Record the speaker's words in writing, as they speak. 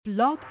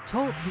Blog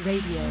Talk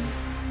Radio.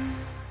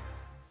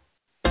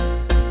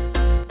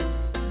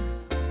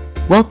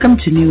 Welcome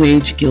to New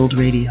Age Guild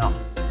Radio.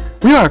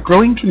 We are a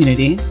growing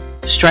community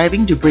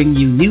striving to bring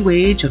you New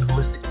Age and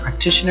holistic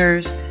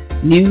practitioners,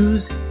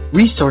 news,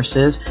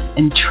 resources,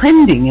 and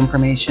trending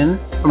information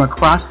from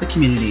across the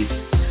community.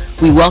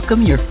 We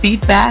welcome your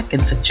feedback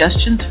and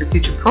suggestions for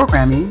future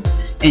programming,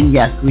 and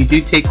yes, we do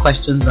take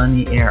questions on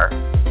the air.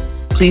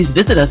 Please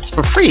visit us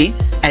for free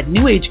at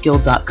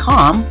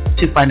newageguild.com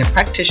to find a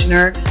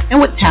practitioner and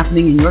what's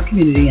happening in your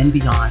community and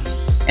beyond.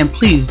 And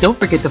please don't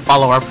forget to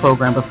follow our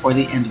program before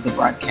the end of the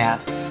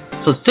broadcast.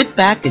 So sit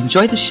back,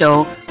 enjoy the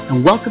show,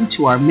 and welcome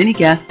to our many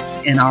guests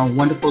and our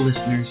wonderful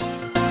listeners.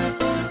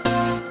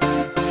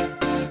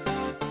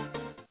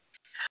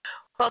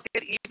 Well,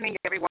 good evening,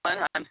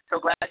 everyone. I'm so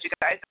glad you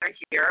guys are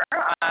here.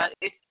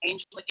 It's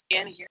Angel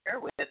again here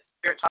with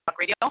Spirit Talk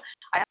Radio.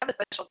 I have a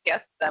special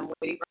guest. I'm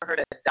waiting for her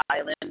to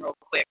dial in real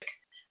quick,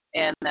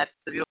 and that's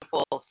the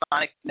beautiful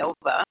Sonic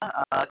Nova,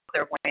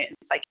 clairvoyant and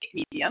psychic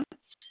medium.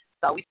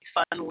 It's always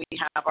fun. We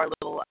have our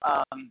little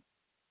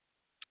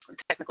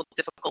technical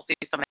difficulties,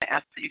 so I'm going to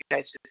ask that you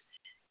guys just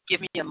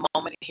give me a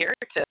moment here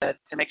to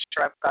make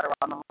sure I've got her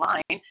on the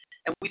line.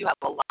 And we do have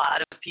a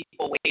lot of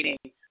people waiting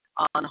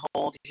on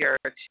hold here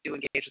to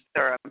engage with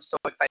her. I'm so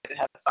excited to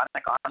have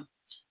Sonic on.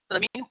 So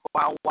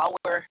meanwhile, while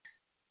we're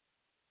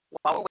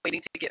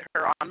waiting to get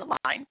her on the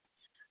line,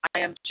 I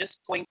am just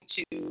going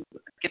to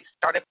get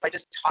started by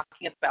just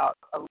talking about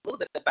a little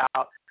bit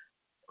about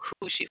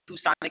who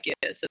Sonic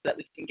is, so that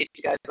we can get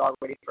you guys all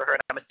ready for her.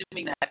 And I'm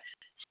assuming that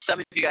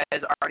some of you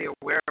guys are already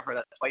aware of her.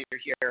 That's why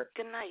you're here.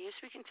 Good night. You're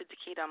speaking to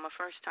Takeda. I'm a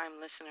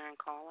first-time listener and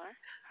caller.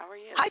 How are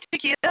you? Hi,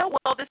 Takeda.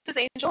 Well, this is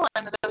Angel.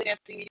 I'm the belly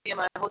dancing medium.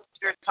 I host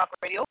Spirit Talk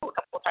Radio a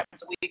couple of times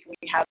a week. We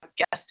have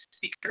guest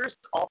speakers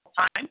all the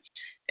time,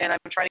 and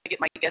I'm trying to get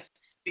my guest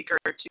speaker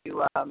to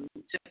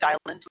dial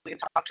in so we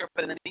can talk to her.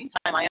 But in the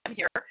meantime, I am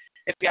here.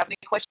 If you have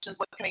any questions,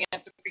 what can I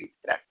answer for you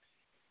today?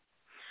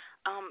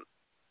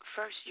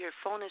 First, your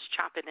phone is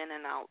chopping in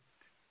and out.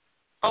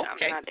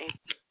 Okay.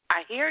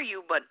 I hear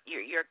you, but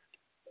you're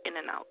in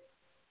and out.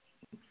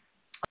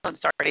 I'm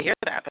sorry to hear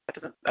that.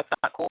 That's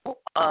not cool.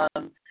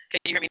 Can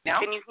you hear me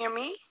now? Can you hear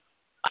me?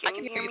 I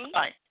can hear you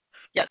fine.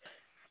 Yes.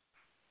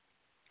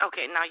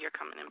 Okay, now you're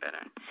coming in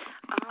better.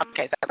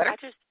 Okay, is that better?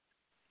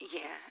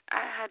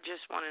 I had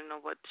just wanted to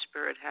know what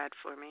Spirit had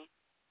for me.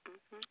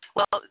 Mm-hmm.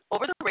 Well,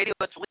 over the radio,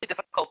 it's really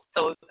difficult,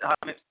 so it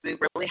would be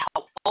really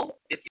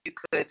helpful if you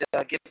could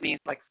give me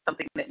like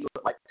something that you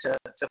would like to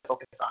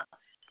focus on,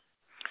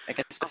 like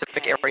a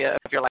specific area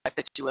of your life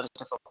that you would like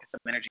to focus some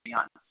energy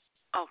on.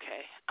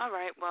 Okay. All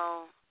right.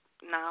 Well,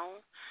 now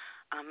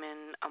I'm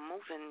in a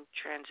moving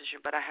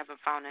transition, but I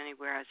haven't found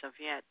anywhere as of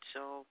yet.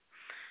 So,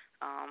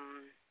 I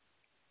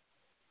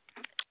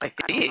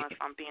don't know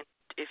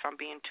if I'm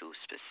being too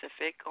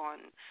specific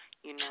on,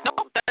 No,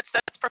 that's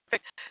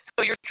perfect.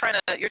 So you're trying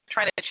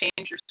to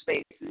change your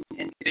space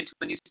and get into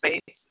a new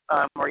space,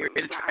 or you're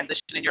in a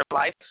transition in your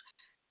life,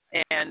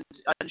 and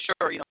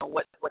unsure,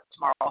 what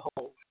tomorrow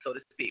holds, so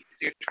to speak.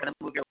 So you're trying to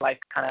move your life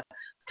kind of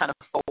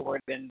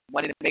forward and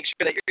wanting to make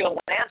sure that you're going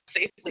to land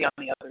safely on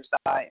the other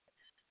side.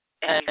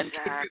 And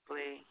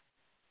exactly.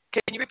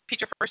 Can you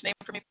repeat your first name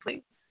for me,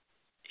 please?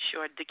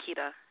 Sure,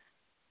 Takeda.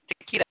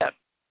 Takeda.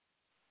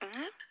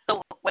 Mm-hmm.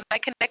 So when I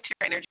connect to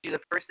your energy, the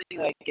first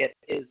thing I get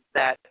is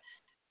that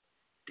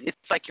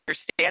it's like you're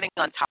standing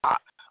on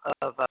top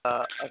of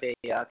a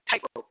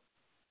tightrope,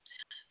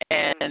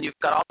 and you've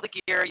got all the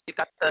gear, you've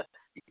got the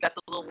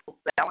little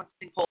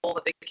balancing pole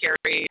that they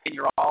carry, and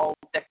you're all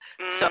decked.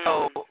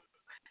 So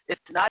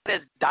it's not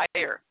as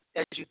dire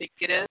as you think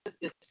it is.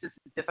 It's just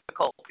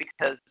difficult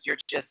because you're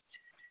just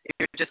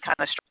kind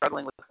of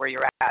struggling with where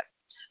you're at.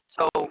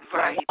 So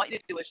what I want you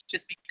to do is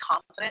just be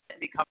confident and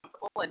be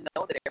comfortable and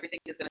know that everything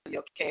is going to be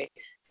okay.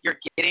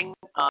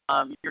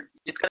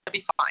 It's going to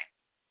be fine.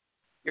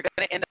 You're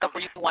going to end up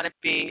where you want to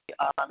be.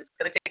 It's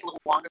going to take a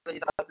little longer than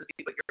you thought it would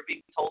be, but you're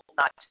being told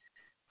not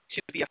to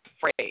be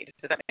afraid.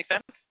 Does that make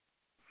sense?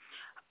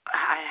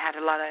 I had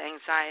a lot of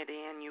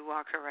anxiety, and you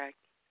are correct.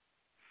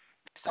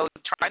 So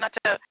try not to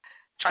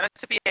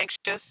be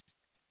anxious.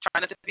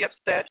 Try not to be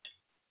upset.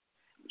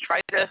 Try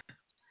to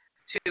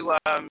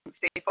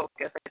stay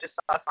focused. I just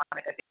saw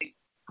Sonic, I think,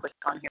 click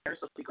on here,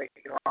 so it'll be great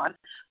to get her on.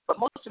 But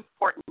most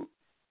important,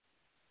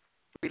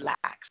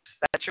 relax.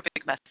 That's your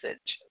big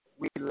message.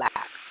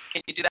 Relax. Can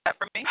you do that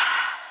for me?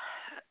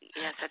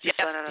 Yes, I just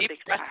let out a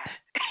big sigh.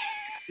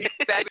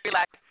 Deep,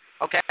 relax.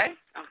 Okay? Okay.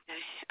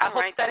 I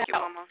hope that thank you,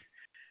 Mama.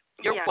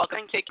 You're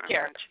welcome. Take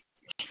care.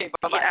 Okay,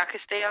 bye-bye. Yeah, I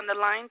can stay on the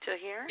line to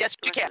hear? Yes,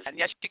 you can.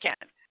 Yes, you can.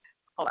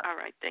 Hold on. All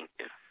right, thank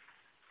you.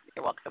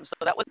 You're welcome. So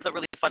that was a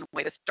really fun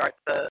way to start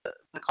the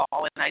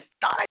call, and I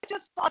thought I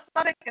just saw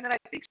Sonic, and then I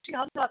think she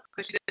hung up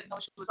because she didn't know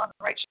she was on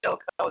the right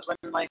show. Because I was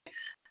running my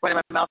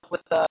mouth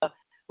with the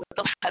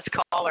last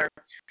caller.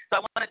 So I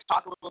want to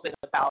talk a little bit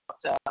about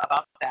that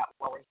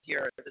while we're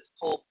here. This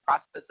whole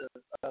process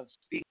of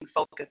being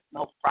focused, and the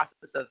whole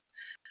process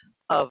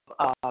of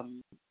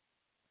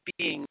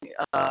being in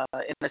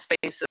a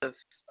space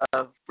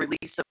of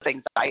release of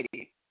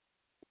anxiety.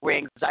 where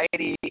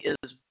anxiety is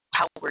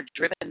how we're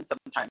driven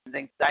sometimes.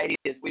 Anxiety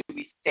is where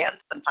we stand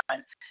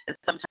sometimes, and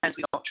sometimes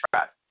we don't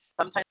trust.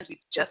 Sometimes we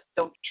just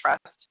don't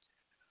trust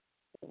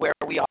where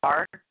we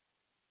are.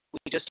 We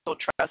just don't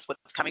trust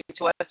what's coming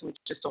to us, and we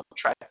just don't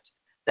trust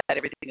that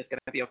everything is going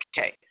to be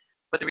okay.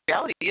 But the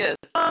reality is,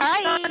 hi.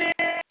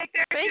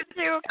 Thank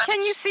you.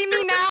 Can you see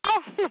me now?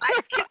 I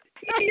can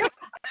see you.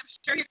 I'm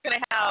sure you're going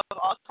to have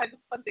all kinds of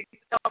fun things to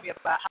tell me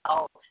about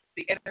how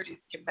the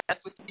energies can mess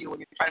with you when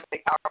you're trying to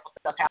make powerful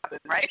stuff happen,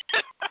 right?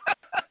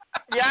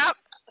 Yep.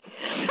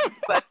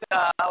 But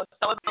I was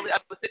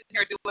sitting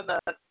here doing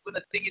the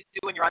thing you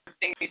do when you're on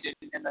stage, and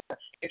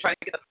you're trying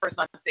to get the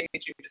person on stage.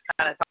 You're just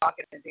kind of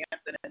talking and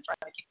dancing and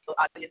trying to keep the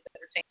audience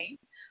entertained.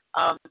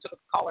 Took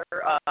a caller,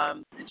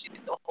 and she's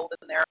still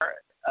holding there,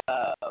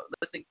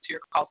 listening to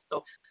your call.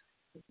 So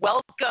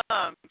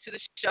welcome to the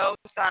show,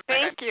 Sandra.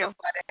 Thank you. I'm so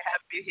glad to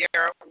have you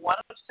here. Why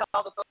don't you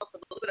tell the folks a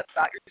little bit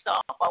about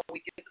yourself while we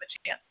give them a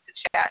chance to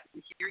chat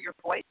and hear your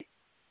voice?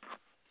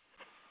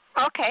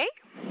 Okay.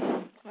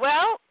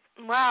 Well,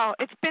 wow,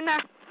 it's been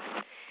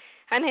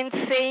an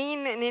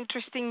insane and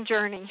interesting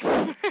journey,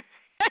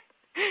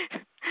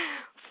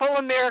 full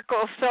of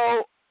miracles.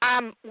 So,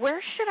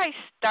 where should I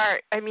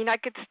start? I mean, I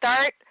could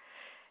start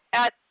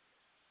at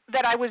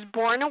that I was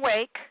born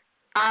awake.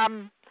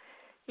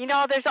 You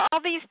know, there's all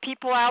these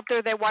people out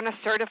there that want to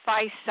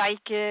certify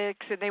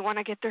psychics and they want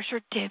to get their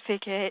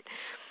certificate.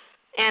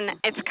 And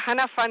it's kind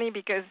of funny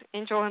because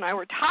Angel and I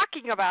were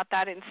talking about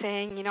that and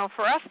saying, you know,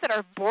 for us that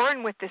are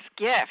born with this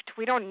gift,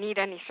 we don't need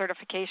any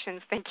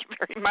certifications. Thank you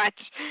very much.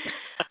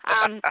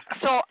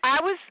 So I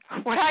was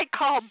what I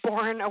call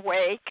born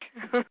awake,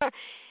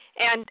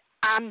 and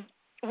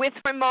with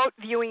remote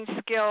viewing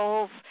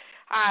skills,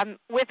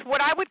 with what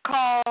I would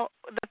call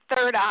the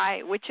third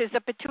eye, which is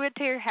the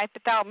pituitary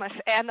hypothalamus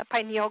and the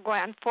pineal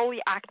gland fully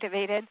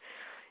activated.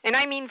 And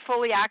I mean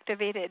fully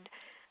activated.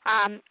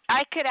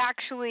 I could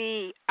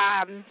actually,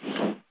 I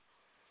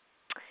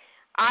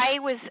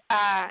was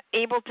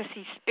able to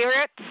see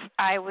spirits.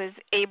 I was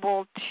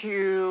able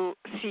to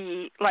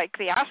see, like,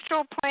 the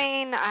astral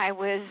plane. I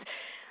was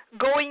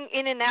going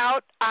in and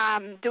out,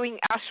 doing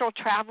astral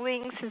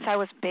traveling since I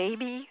was a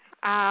baby.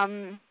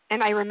 And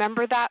I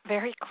remember that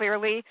very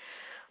clearly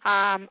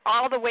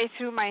all the way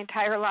through my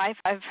entire life.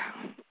 I've,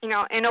 you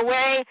know, in a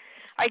way,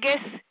 I guess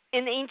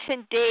in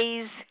ancient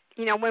days,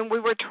 you know, when we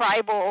were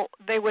tribal,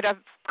 they would have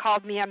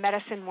called me a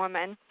medicine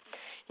woman.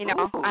 You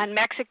know, in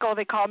Mexico,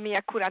 they called me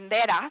a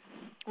curandera,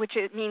 which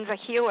it means a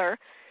healer.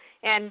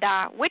 And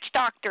witch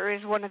doctor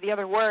is one of the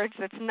other words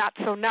that's not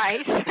so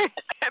nice.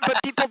 But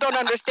people don't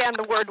understand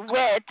the word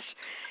witch.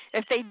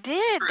 If they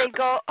did, they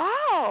go,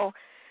 oh.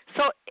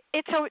 So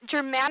it's a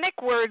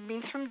Germanic word,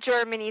 means from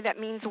Germany, that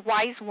means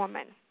wise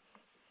woman.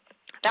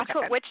 That's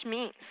what witch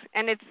means.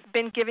 And it's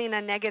been given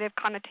a negative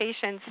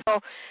connotation. So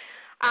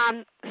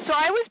so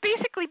I was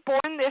basically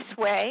born this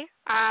way,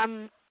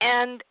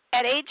 and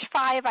at age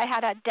 5 I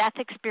had a death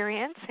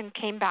experience and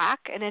came back,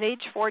 and at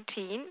age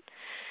 14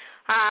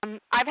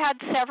 I've had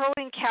several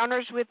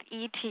encounters with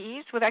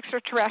ETs, with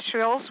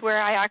extraterrestrials, where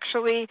I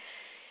actually,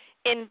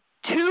 in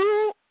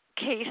 3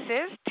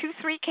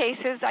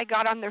 cases, I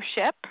got on their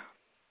ship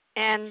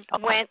and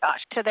went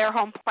to their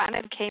home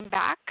planet and came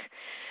back.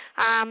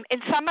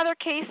 In some other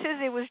cases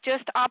it was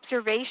just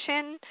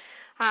observation.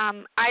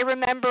 I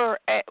remember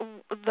at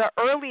the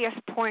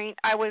earliest point,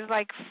 I was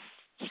like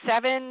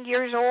 7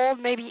 years old,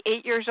 maybe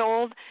 8 years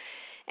old,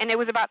 and it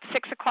was about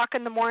 6 o'clock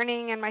in the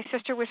morning, and my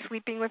sister was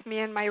sleeping with me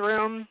in my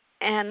room,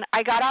 and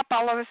I got up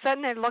all of a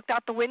sudden and looked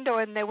out the window,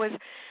 and there was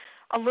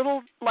a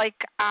little, like,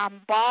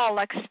 ball,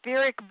 like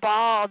spheric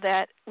ball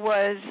that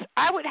was,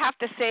 I would have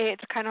to say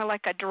it's kind of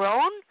like a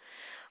drone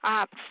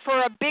for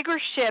a bigger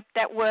ship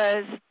that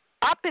was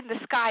up in the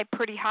sky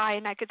pretty high,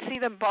 and I could see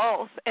them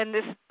both, and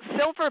this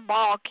silver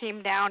ball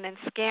came down and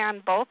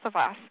scanned both of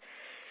us.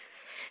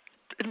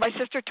 And my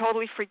sister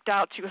totally freaked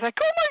out. She was like,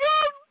 oh my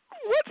God,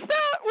 what's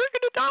that? We're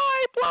going to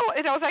die. Blah.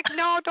 And I was like,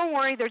 no, don't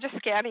worry, they're just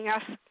scanning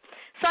us.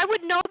 So I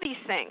would know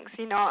these things.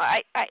 You know,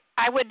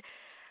 I would,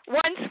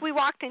 once we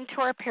walked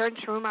into our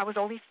parents' room, I was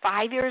only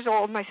 5 years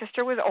old. My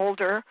sister was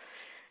older.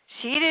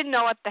 She didn't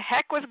know what the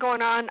heck was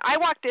going on. I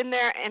walked in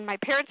there, and my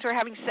parents were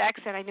having sex,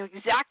 and I knew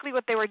exactly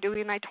what they were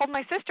doing. And I told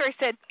my sister, I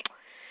said,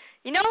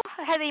 you know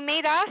how they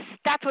made us?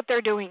 That's what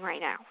they're doing right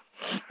now.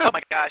 Oh,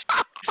 my gosh.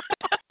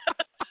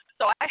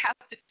 So I have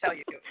to tell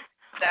you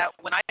that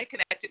when I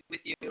connected with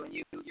you and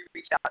you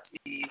reached out to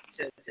me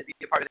to be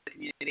a part of the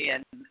community,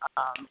 and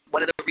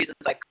one of the reasons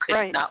I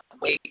could not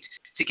wait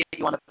to get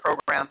you on the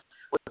program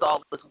was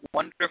all this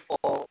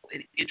wonderful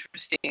and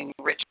interesting,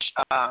 rich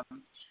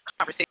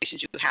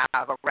conversations you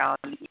have around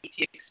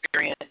ET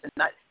experience, and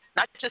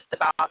not just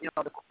about, you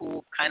know, the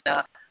cool kind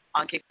of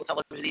on cable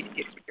television ET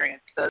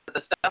experience, the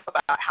stuff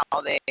about how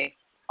they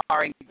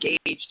are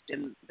engaged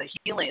in the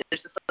healing.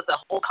 There's just the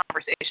whole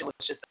conversation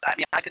was just, I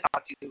mean, I could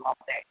talk to you all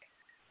day,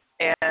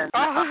 and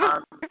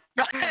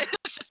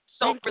it's just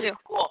so really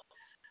cool.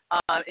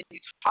 And you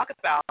talk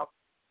about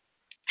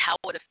how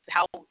it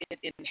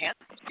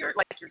enhanced your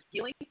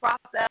healing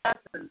process,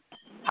 and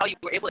how you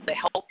were able to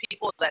help people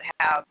people that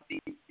have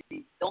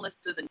these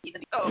illnesses and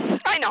even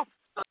I know.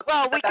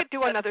 Well, we could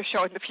do another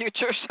show in the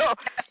future, so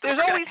there's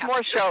always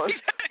more shows.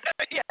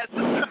 Yes.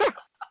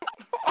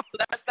 So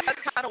that's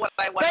kind of what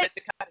I wanted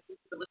to kind of give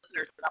the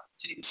listeners an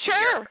opportunity to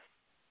hear.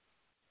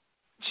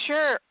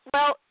 Sure.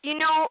 Well,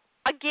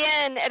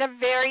 again, at a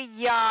very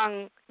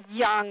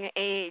young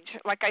age,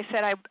 like I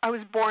said, I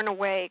was born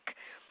awake,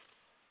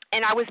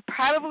 and I was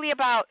probably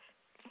about,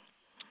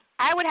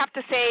 I would have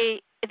to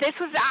say, this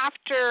was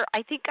after,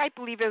 I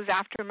believe it was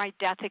after my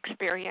death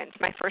experience,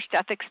 my first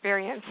death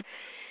experience.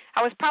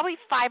 I was probably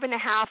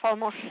 5.5,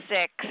 almost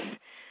 6.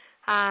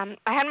 I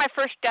had my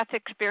first death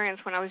experience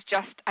when I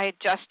had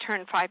just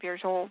turned 5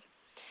 years old,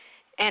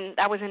 and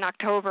that was in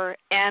October.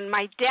 And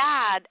my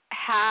dad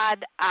had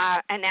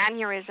an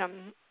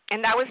aneurysm,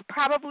 and that was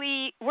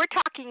probably, we're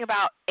talking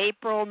about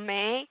April,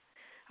 May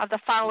of the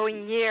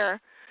following year.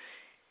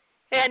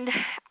 And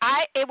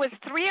it was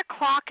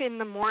 3:00 in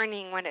the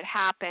morning when it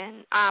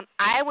happened.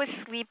 I was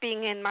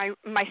sleeping in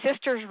my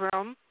sister's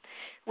room,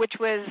 which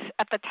was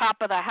at the top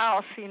of the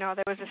house.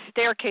 There was a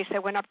staircase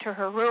that went up to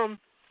her room.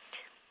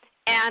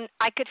 And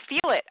I could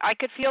feel it. I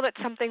could feel that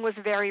something was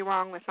very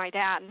wrong with my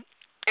dad.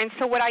 And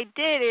so what I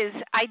did is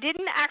I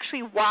didn't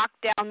actually walk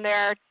down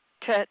there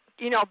to,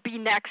 be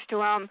next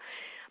to him.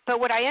 But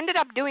what I ended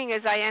up doing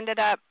is I ended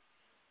up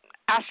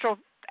astral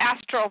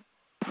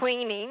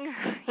planing,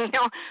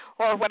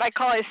 or what I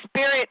call a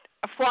spirit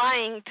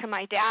flying to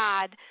my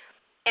dad,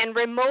 and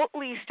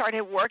remotely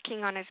started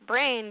working on his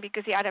brain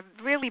because he had a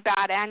really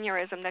bad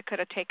aneurysm that could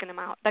have taken him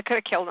out, that could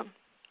have killed him.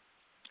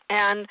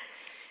 And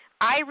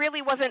I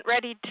really wasn't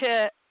ready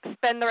to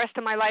spend the rest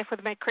of my life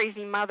with my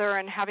crazy mother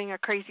and having a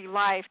crazy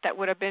life. That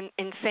would have been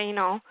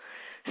insane-o.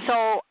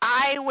 So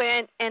I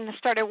went and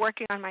started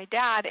working on my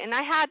dad, and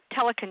I had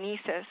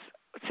telekinesis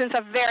since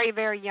a very,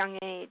 very young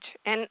age.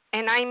 And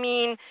I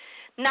mean,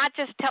 not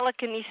just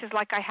telekinesis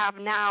like I have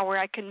now, where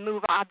I can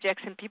move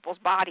objects in people's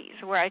bodies,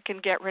 where I can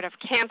get rid of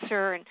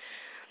cancer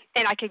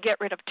and I can get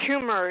rid of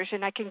tumors,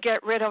 and I can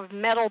get rid of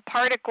metal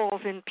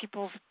particles in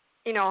people's,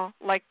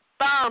 like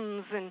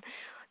thumbs and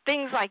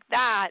things like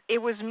that. It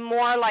was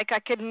more like I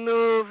could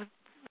move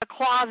the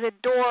closet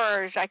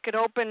doors. I could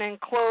open and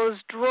close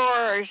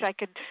drawers. I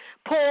could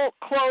pull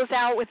clothes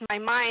out with my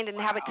mind and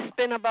have it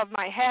spin above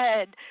my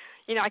head.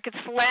 I could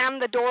slam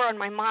the door on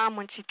my mom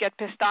when she'd get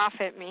pissed off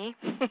at me.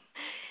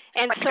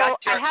 And so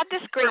I had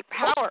this great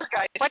power.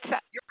 What's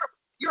that?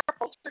 You're a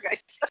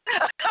poltergeist.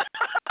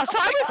 So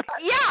I was,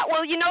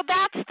 well,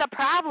 that's the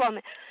problem,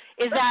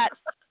 is that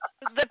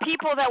the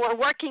people that were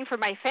working for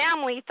my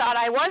family thought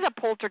I was a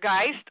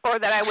poltergeist or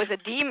that I was a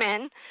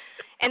demon,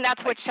 and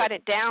that's what shut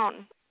it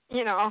down,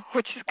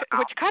 which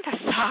kind of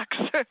sucks.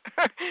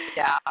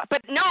 Yeah.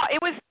 But no,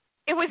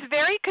 it was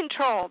very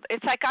controlled.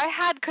 It's like I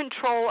had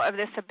control of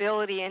this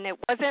ability, and it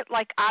wasn't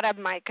like out of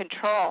my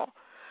control.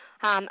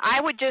 I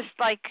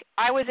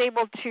was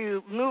able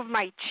to move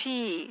my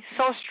chi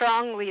so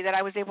strongly that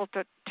I was able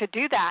to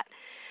do that.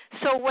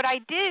 So what I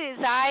did is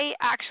I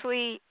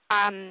actually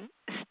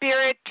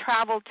spirit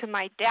traveled to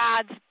my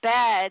dad's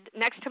bed,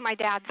 next to my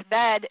dad's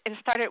bed, and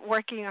started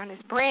working on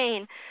his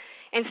brain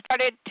and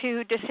started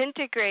to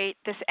disintegrate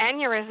this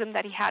aneurysm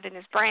that he had in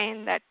his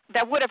brain that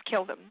would have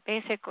killed him,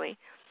 basically.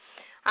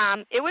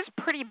 It was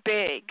pretty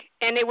big,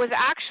 and it was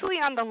actually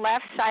on the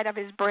left side of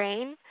his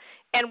brain.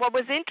 And what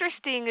was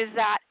interesting is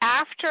that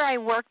after I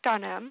worked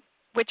on him,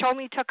 which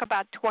only took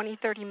about 20,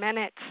 30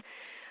 minutes,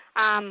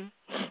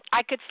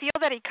 I could feel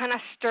that he kind of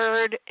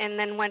stirred and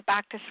then went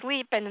back to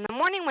sleep. And in the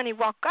morning when he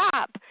woke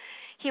up,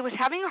 he was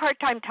having a hard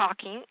time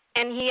talking,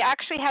 and he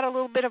actually had a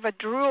little bit of a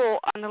drool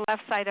on the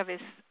left side of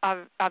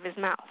his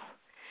mouth,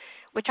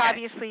 which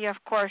obviously,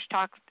 of course,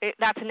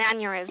 that's an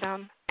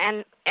aneurysm.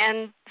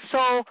 And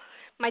so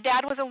my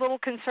dad was a little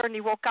concerned.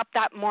 He woke up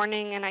that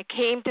morning, and I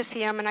came to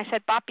see him, and I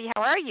said, "Papi,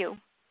 how are you?"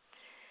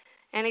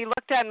 And he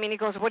looked at me, and he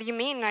goes, "What do you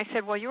mean?" And I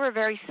said, "Well, you were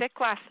very sick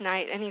last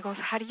night." And he goes,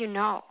 "How do you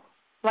know?"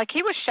 Like,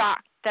 he was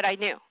shocked that I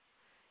knew,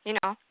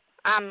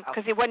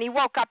 because when he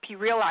woke up, he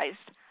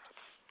realized.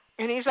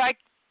 And he's like,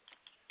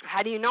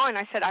 "How do you know?" And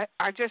I said,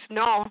 I just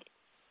know.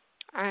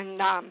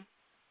 And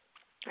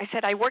I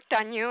said, "I worked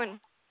on you,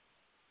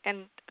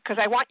 and because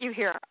I want you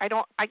here.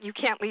 You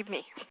can't leave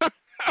me."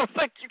 I was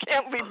like, "You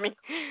can't leave me.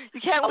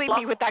 You can't leave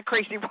me with that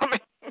crazy woman."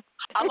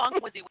 How long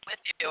was he with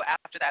you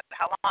after that?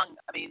 How long,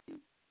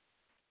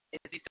 is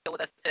he still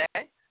with us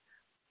today?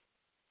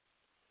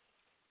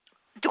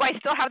 Do I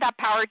still have that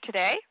power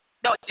today?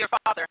 No, it's your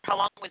father. How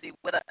long was he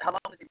with us? How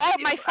long was he with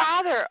you? My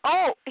father.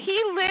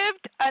 He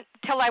lived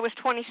until I was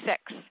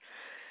 26.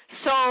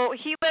 So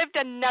he lived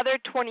another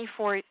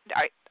 21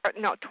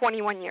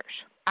 years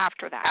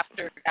after that.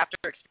 After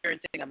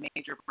experiencing a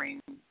major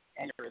brain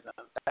aneurysm.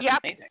 That's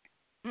amazing.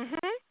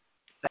 Mhm.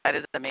 That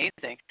is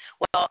amazing.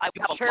 Well, I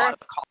have a lot of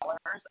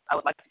callers. I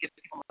would like to give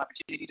people an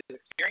opportunity to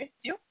experience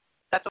you.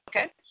 That's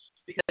okay,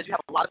 because you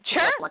have a lot of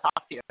people who want to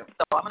talk to you. So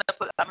I'm going to take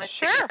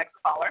the next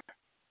caller.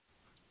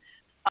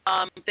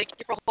 Thank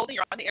you for holding.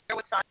 You're on the air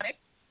with Sonic.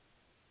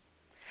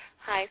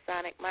 Hi,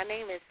 Sonic. My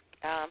name is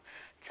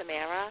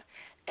Tamara,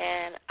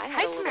 and I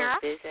Hi, had a little Tamara.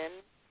 vision.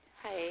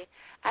 Hi.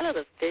 I know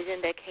the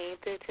vision that came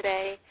through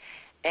today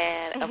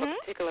and of a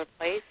particular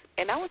place,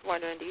 and I was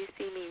wondering, do you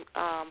see me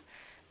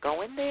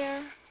going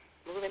there,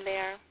 moving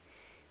there,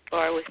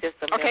 or it was just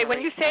a memory? Okay,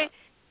 when you say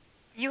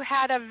you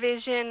had a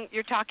vision,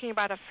 you're talking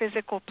about a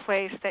physical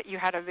place that you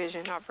had a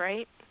vision of,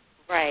 right?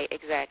 Right,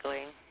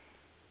 exactly.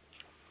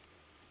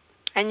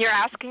 And you're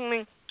asking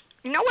me,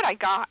 you know what I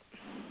got?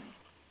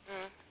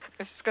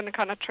 This is going to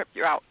kind of trip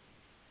you out.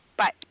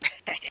 But,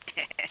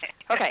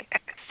 okay,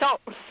 so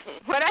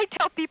what I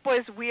tell people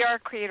is we are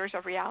creators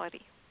of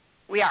reality.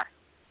 We are.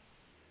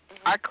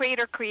 Our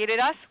Creator created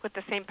us with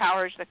the same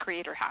powers the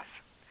Creator has.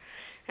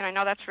 And I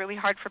know that's really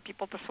hard for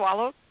people to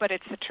swallow, but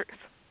it's the truth.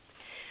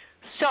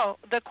 So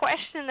the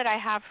question that I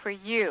have for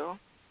you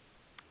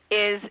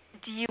is,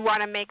 do you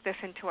want to make this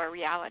into a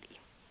reality?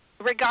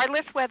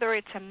 Regardless whether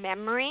it's a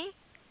memory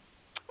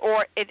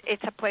or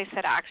it's a place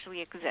that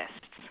actually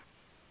exists.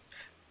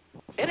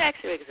 It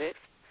actually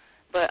exists.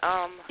 But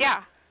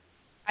yeah,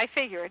 I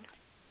figured.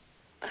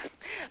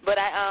 But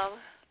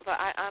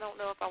I don't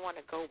know if I want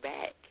to go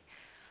back.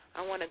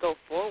 I want to go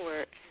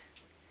forward.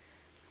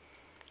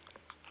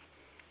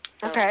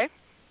 Okay.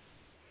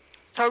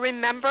 So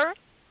remember,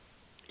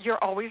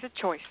 you're always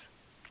a choice.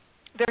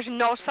 There's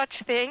no such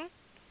thing.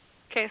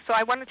 Okay, so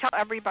I want to tell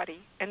everybody,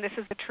 and this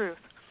is the truth.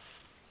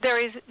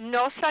 There is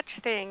no such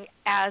thing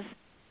as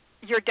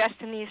your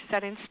destiny is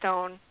set in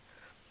stone.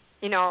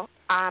 You know,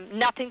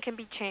 nothing can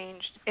be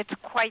changed. It's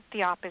quite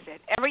the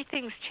opposite.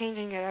 Everything's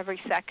changing at every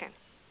second,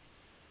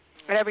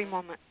 at every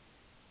moment.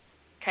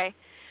 Okay?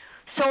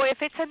 So if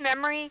it's a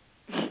memory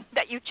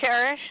that you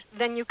cherish,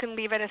 then you can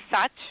leave it as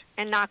such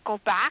and not go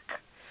back.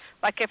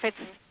 Like if it's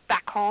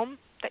back home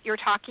that you're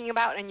talking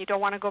about and you don't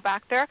want to go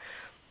back there,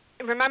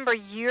 remember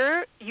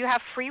you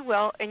have free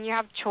will and you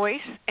have choice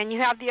and you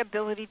have the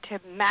ability to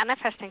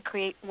manifest and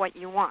create what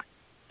you want.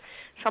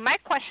 So my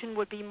question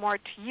would be more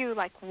to you,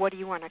 like, what do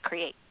you want to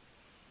create?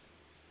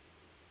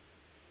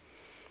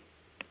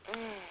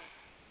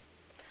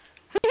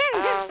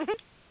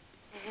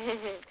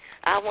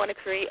 I want to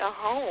create a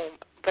home,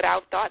 but I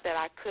thought that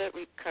I could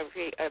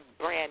create a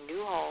brand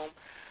new home,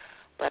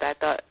 but I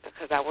thought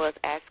because I was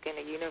asking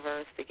the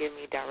universe to give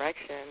me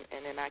direction,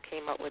 and then I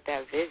came up with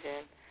that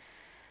vision,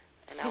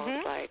 and I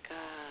was like,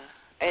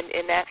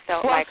 and that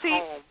felt like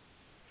home.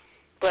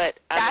 But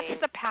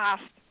that's the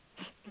past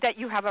that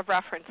you have a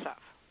reference of.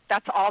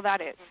 That's all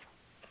that is.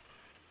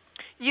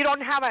 You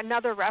don't have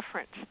another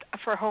reference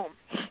for home.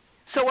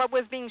 So what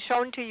was being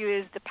shown to you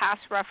is the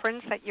past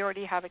reference that you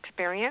already have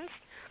experienced.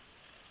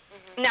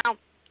 Now,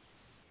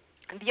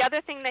 the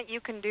other thing that you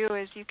can do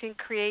is you can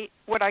create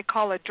what I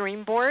call a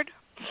dream board,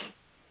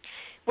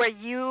 where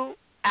you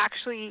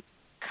actually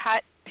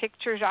cut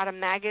pictures out of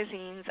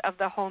magazines of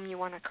the home you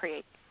want to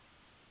create.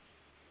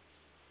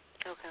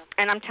 Okay.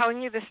 And I'm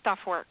telling you, this stuff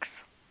works.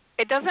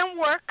 It doesn't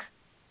work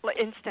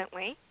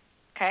instantly,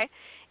 okay?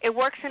 It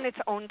works in its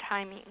own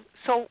timing.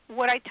 So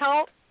what I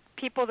tell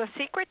people, the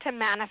secret to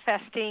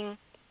manifesting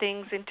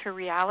things into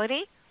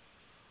reality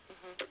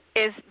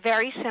is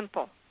very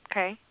simple,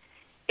 okay?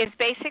 It's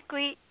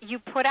basically you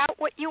put out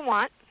what you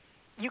want,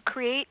 you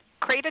create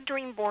a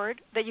dream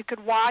board that you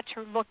could watch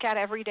or look at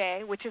every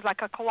day, which is like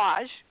a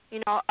collage,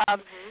 you know, of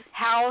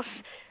house,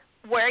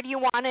 where do you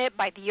want it,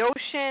 by the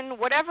ocean,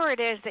 whatever it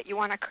is that you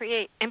want to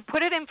create, and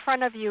put it in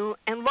front of you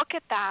and look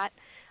at that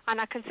on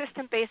a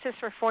consistent basis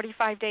for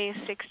 45 days,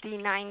 60,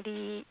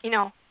 90,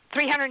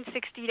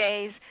 360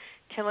 days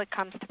till it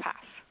comes to pass.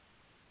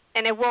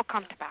 And it will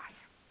come to pass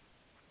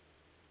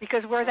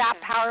because we're that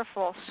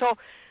powerful. So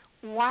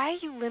why are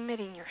you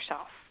limiting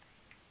yourself?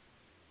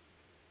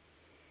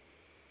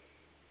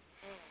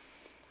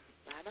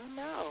 I don't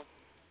know.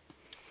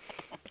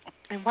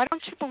 And why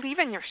don't you believe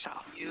in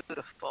yourself?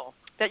 Beautiful.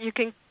 That you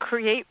can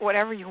create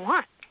whatever you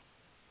want.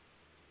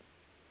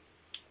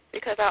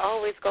 Because I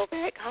always go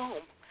back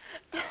home.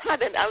 I've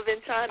been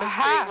trying to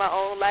create my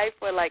own life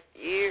for like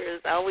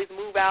years. I always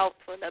move out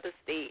to another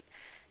state,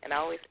 and I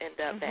always end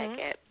up back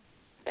at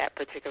that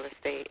particular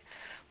state.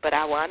 But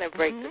I want to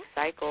break the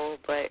cycle,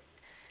 but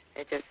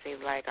it just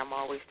seems like I'm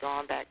always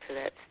drawn back to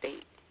that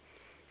state.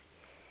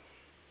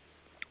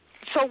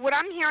 So what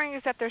I'm hearing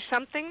is that there's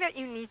something that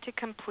you need to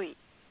complete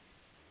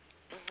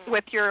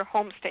with your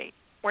home state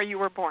where you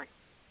were born,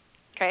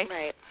 okay?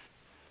 Right.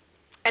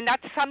 And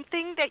that's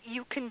something that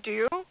you can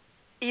do,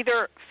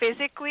 either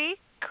physically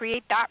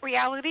create that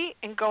reality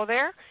and go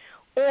there,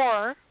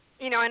 or,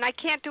 and I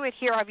can't do it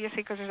here, obviously,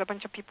 because there's a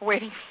bunch of people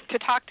waiting to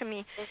talk to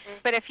me,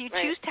 but if you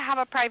choose to have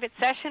a private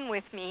session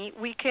with me,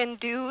 we can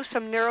do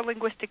some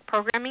neuro-linguistic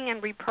programming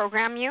and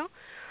reprogram you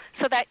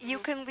so that you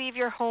can leave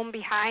your home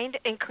behind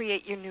and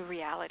create your new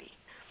reality.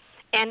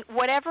 And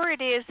whatever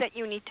it is that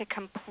you need to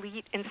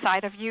complete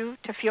inside of you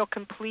to feel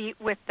complete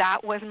with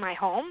that was my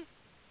home,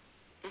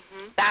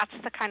 that's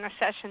the kind of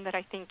session that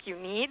I think you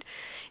need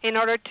in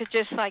order to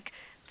just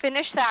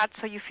finish that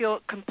so you feel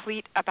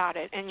complete about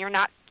it and you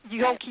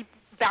don't keep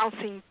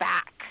bouncing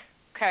back,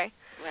 okay?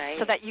 Right.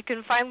 So that you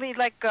can finally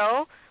let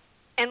go.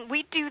 And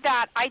we do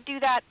that. I do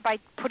that by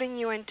putting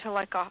you into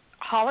a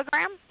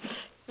hologram,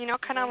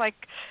 kind of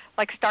like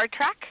like Star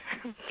Trek.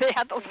 They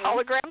had those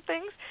hologram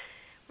things.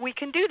 We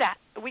can do that.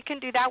 We can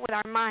do that with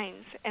our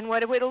minds. And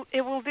what it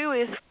will do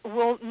is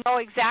we'll know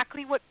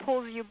exactly what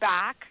pulls you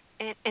back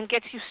and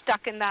gets you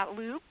stuck in that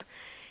loop,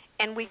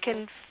 and we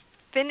can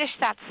finish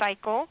that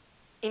cycle,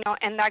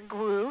 and that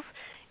groove,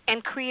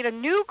 and create a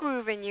new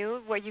groove in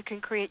you where you can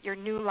create your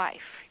new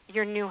life,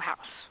 your new house.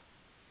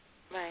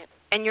 Right.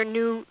 And your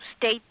new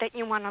state that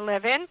you want to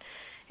live in,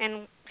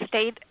 and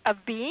state of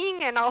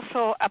being, and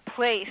also a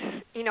place,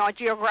 a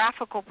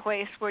geographical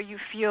place where you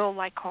feel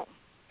like home.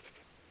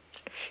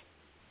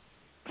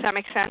 Does that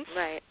make sense?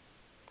 Right.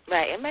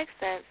 Right. It makes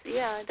sense.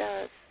 Yeah, it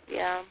does.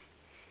 Yeah.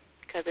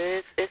 Because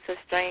it's a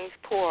strange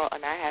pull,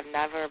 and I have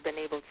never been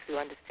able to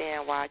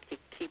understand why I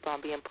keep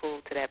on being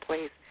pulled to that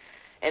place.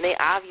 And they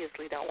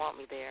obviously don't want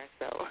me there,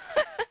 so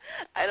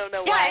I don't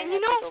know why I have to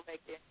go back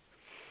there.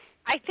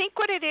 I think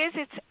what it is,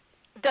 it's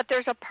that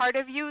there's a part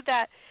of you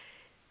that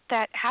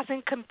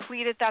hasn't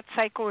completed that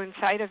cycle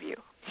inside of you.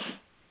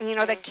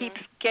 That keeps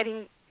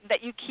getting,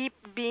 that you keep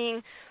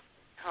being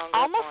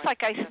almost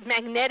like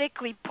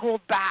magnetically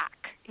pulled back,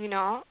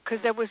 because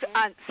there was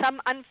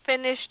some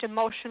unfinished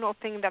emotional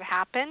thing that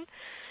happened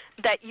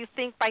that you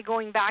think by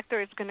going back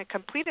there it's going to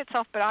complete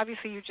itself, but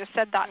obviously you just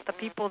said that the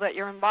people that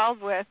you're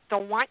involved with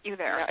don't want you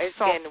there. No, it's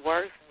getting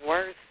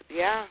worse,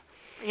 yeah.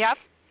 Yep.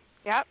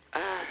 Yeah.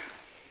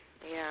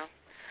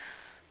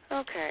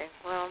 Okay,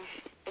 well,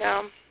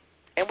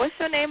 and what's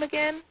your name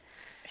again?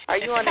 Are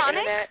you on the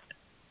internet?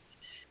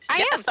 I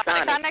am.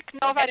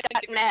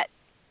 SonicNova.net.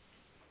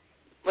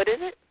 What is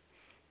it?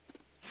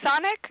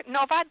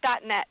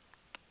 SonicNova.net.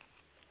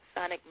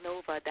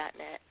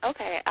 SonicNova.net.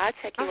 Okay, I'll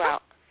check you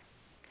out.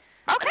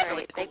 Okay. All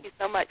right. Thank you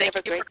so much. Thank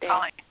Have a you great for day.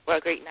 calling. Well,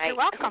 a great night. You're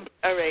welcome.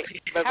 All right.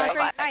 Bye-bye. Have a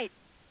great night.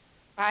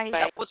 Bye.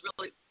 That was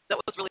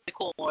really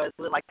cool. What I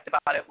really liked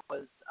about it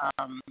was,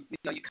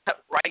 you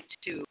cut right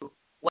to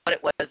what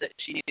it was that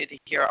she needed to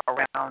hear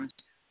around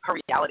her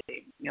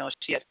reality.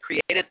 She had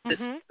created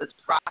this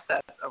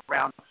process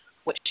around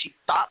what she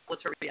thought was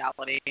her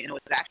reality, and it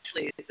was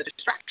actually a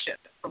distraction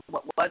from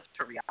what was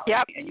her reality.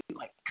 Yep. And you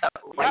cut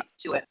right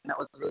to it, and that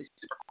was really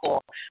super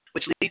cool.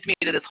 Which leads me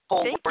to this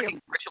whole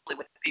working virtually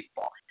with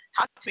people.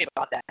 Talk to me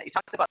about that. You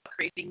talked about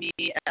creating me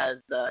as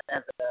the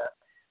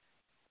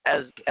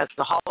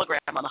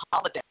hologram on the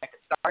holodeck at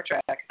Star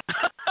Trek.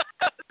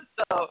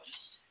 So,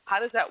 how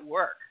does that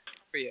work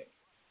for you?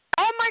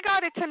 Oh my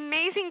God, it's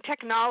amazing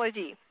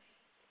technology.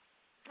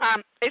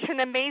 It's an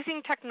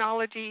amazing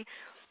technology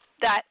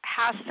that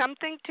has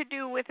something to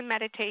do with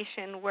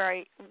meditation,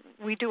 where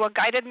we do a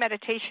guided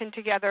meditation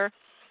together.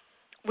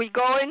 We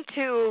go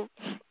into,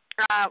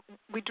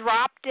 we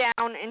drop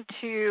down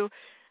into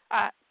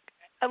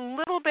a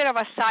little bit of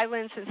a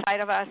silence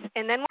inside of us,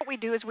 and then what we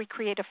do is we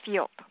create a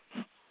field.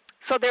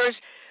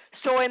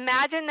 So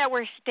imagine that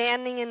we're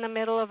standing in the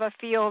middle of a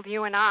field,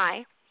 you and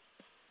I,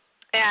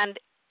 and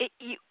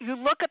you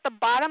look at the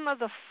bottom of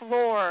the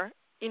floor,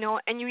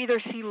 and you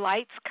either see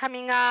lights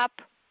coming up,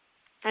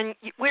 and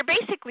we're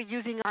basically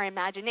using our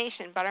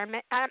imagination, but our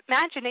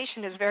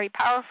imagination is very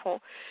powerful.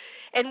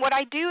 And what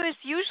I do is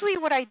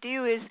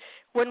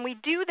when we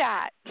do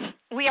that,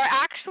 we are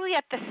actually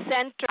at the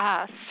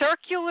center,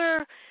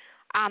 circular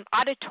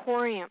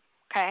auditorium,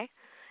 okay?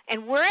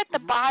 And we're at the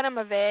bottom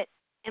of it,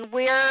 and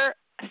we're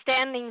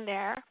standing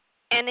there.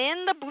 And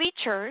in the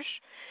bleachers,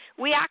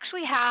 we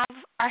actually have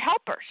our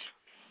helpers,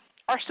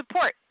 our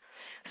support.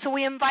 So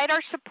we invite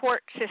our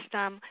support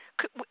system.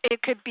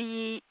 It could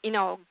be,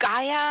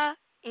 Gaia,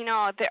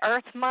 the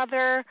Earth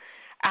Mother.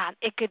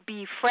 It could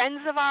be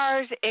friends of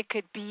ours. It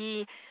could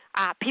be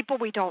people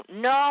we don't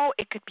know.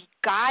 It could be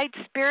guides,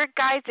 spirit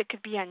guides. It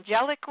could be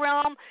angelic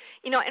realm,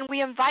 and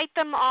we invite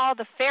them all,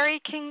 the fairy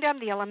kingdom,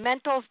 the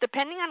elementals,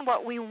 depending on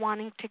what we're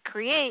wanting to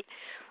create.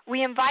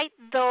 We invite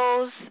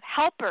those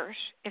helpers,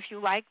 if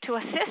you like, to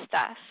assist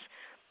us.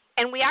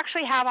 And we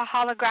actually have a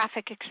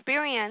holographic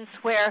experience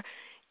where,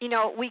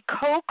 we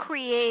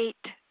co-create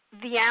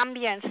the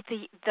ambience,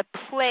 the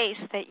place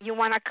that you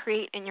want to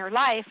create in your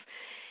life.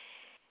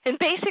 And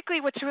basically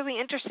what's really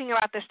interesting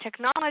about this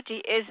technology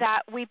is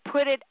that we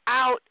put it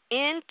out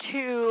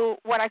into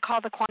what I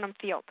call the quantum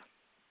field.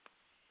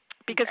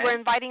 Because we're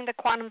inviting the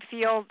quantum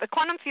field. The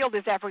quantum field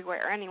is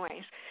everywhere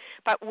anyways.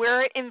 But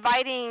we're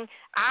inviting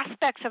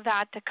aspects of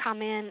that to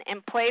come in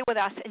and play with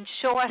us and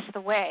show us the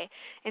way.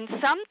 And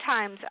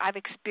sometimes I've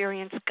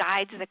experienced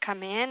guides that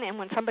come in, and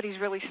when somebody's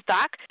really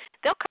stuck,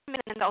 they'll come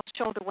in and they'll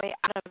show the way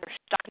out of their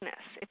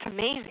stuckness. It's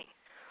amazing.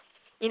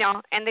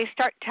 And they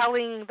start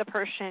telling the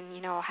person,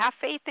 have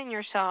faith in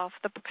yourself.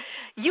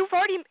 You've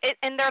already,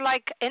 and they're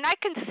like, and I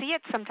can see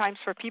it sometimes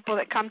for people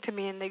that come to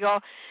me and they go,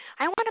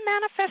 I want to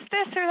manifest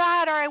this or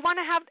that, or I want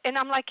to have, and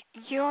I'm like,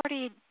 you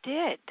already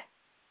did.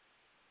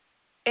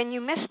 And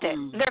you missed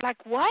it. They're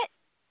like, what?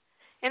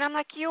 And I'm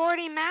like, you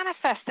already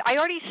manifested. I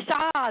already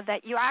saw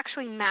that you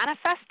actually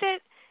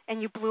manifested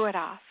and you blew it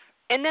off.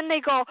 And then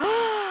they go,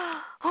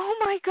 oh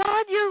my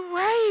God, you're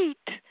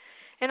right.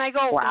 And I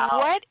go, wow.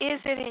 What is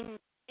it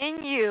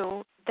in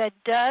you that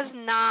does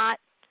not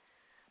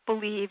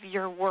believe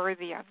you're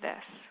worthy of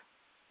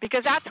this?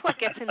 because that's what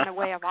gets in the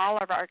way of all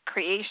of our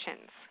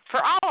creations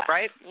for all of us,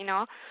 right.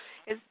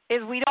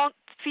 Is we don't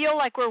feel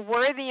like we're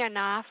worthy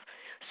enough.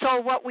 So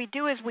what we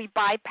do is we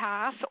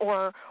bypass,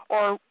 or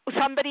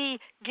somebody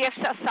gifts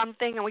us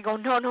something and we go,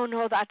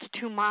 no, that's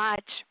too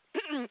much.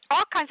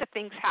 All kinds of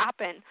things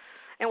happen.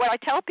 And what I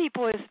tell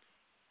people is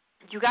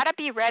you got to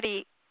be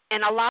ready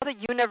and allow the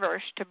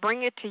universe to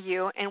bring it to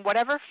you in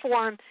whatever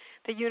form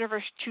the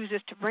universe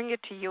chooses to bring it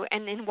to you,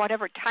 and in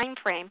whatever time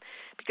frame,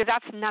 because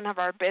that's none of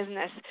our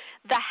business.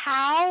 The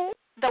how,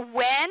 the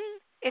when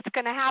it's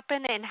going to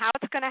happen and how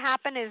it's going to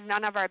happen is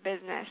none of our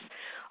business.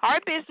 Our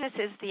business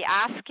is the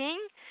asking,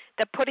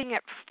 the putting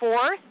it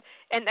forth,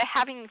 and the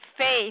having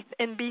faith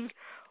and being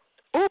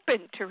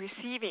open to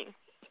receiving.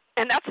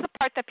 And that's the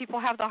part that people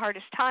have the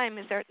hardest time,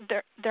 is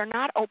they're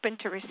not open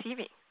to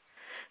receiving,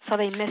 so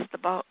they miss the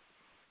boat.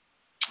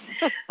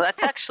 Well,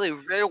 that's actually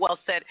really well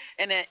said,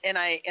 and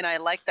I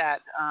like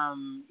that.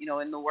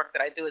 In the work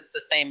that I do, it's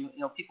the same.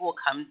 People will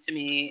come to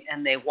me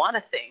and they want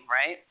a thing,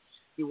 right?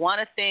 You want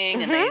a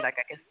thing, and they I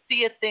can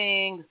see a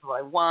thing. This is what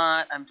I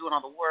want. I'm doing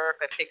all the work.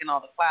 I've taken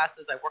all the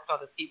classes. I've worked with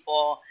all the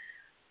people.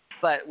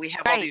 But we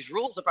have all these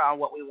rules about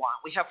what we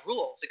want. We have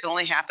rules. It can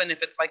only happen if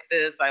it's like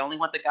this. I only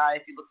want the guy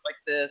if he looks like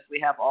this. We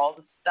have all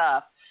the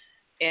stuff.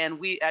 And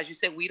we, as you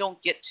said, we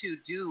don't get to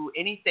do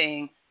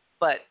anything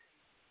but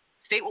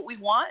state what we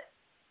want,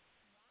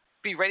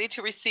 be ready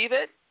to receive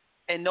it,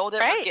 and know that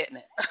we're getting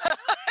it.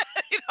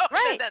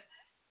 Right.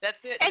 That's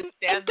it. And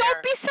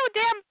don't be so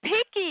damn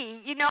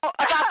picky,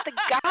 about the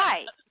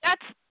guy.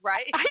 That's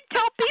right. I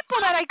tell people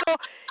that, I go,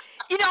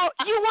 you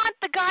want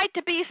the guy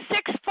to be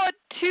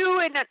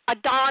 6'2" and an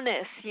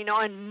Adonis,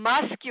 and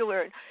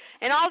muscular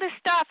and all this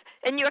stuff,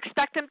 and you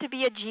expect him to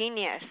be a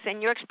genius,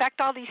 and you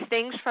expect all these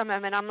things from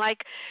him. And I'm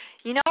like,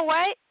 you know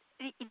what?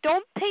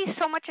 Don't pay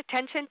so much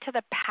attention to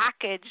the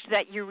package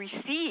that you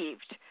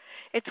received.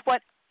 It's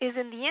what is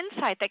in the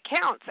inside that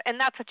counts, and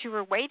that's what you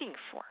were waiting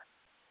for.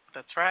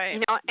 That's right.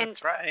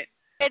 That's right.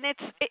 And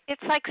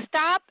it's like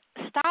stop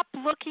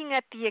looking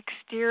at the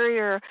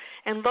exterior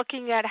and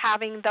looking at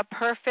having the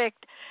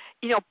perfect,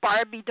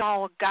 Barbie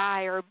doll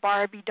guy or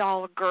Barbie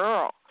doll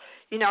girl,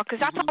 because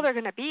that's all they're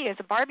going to be is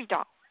a Barbie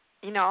doll.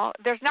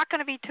 There's not going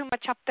to be too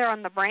much up there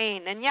on the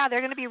brain. And, yeah,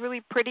 they're going to be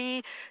really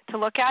pretty to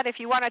look at. If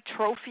you want a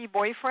trophy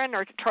boyfriend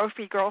or a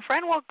trophy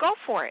girlfriend, well, go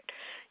for it.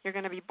 You're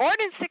going to be bored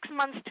in 6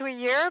 months to a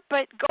year,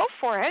 but go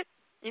for it.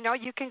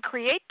 You can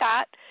create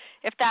that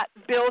if that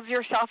builds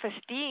your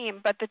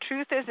self-esteem. But the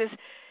truth is,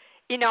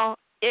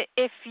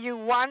 if you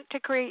want to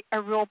create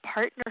a real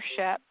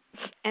partnership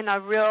and a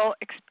real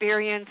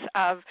experience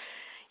of,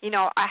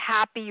 a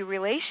happy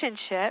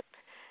relationship,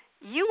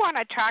 you want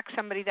to attract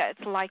somebody that's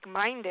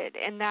like-minded,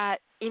 and that,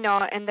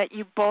 and that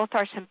you both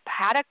are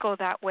simpatico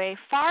that way,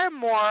 far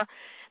more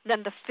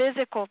than the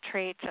physical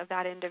traits of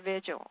that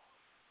individual.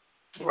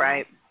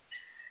 Right.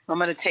 I'm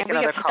going to take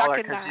another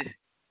caller.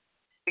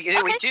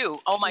 We do.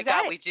 Oh, my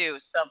God, we do.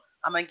 So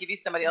I'm going to give you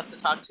somebody else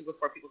to talk to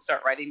before people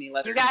start writing me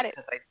letters. You got it.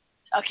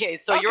 Okay,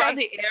 so you're on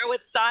the air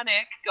with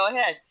Sonic. Go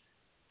ahead.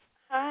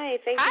 Hi.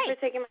 Thank you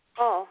for taking my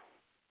call.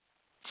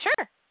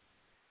 Sure.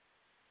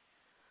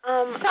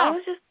 I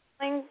was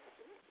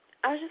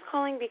just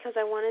calling because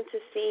I wanted to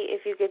see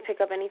if you could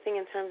pick up anything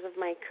in terms of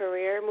my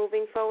career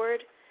moving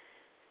forward.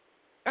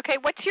 Okay,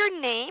 what's your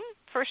name,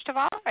 first of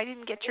all? I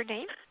didn't get your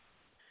name.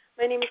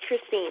 My name is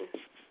Christine.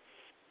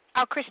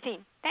 Oh,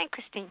 Christine. Thank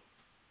Christine.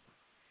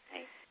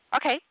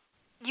 Okay.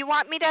 You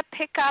want me to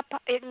pick up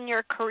in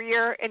your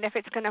career, and if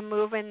it's going to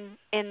move in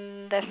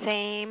the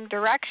same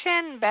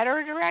direction,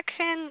 better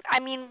direction? I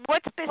mean,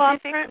 what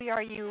specifically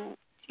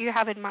you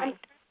have in mind?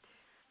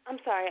 I'm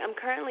sorry. I'm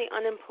currently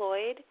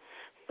unemployed,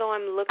 so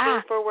I'm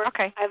looking for work.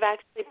 Okay. I've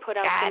actually put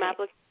out some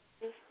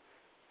applications.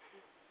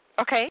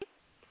 Okay.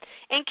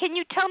 And can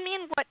you tell me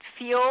in what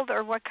field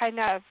or what kind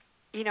of,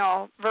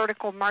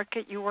 vertical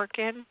market you work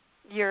in,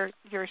 you're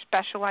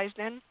specialized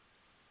in?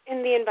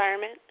 In the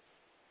environment.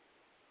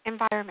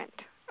 Environment.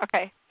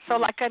 Okay. So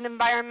like an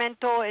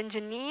environmental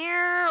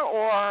engineer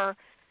or?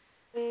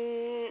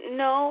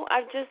 No,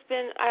 I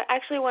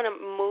actually want to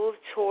move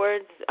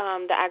towards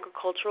the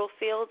agricultural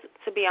field,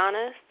 to be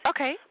honest.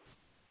 Okay.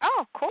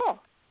 Oh, cool.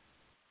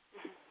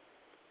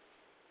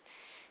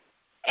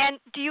 And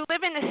do you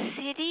live in a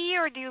city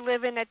or do you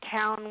live in a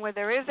town where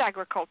there is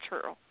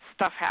agricultural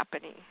stuff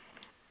happening?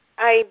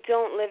 I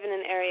don't live in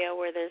an area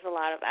where there's a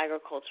lot of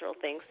agricultural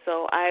things,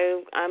 so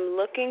I'm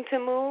looking to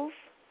move.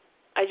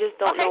 I just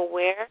don't know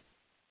where.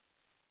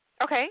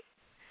 Okay.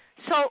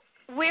 So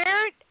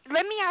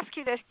let me ask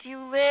you this. Do you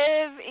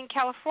live in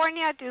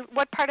California?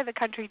 What part of the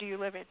country do you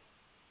live in?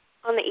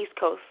 On the East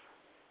Coast.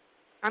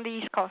 On the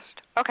East Coast.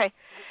 Okay.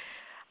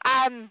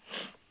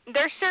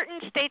 There's certain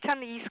states on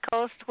the East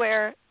Coast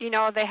where,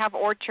 they have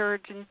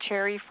orchards and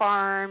cherry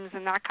farms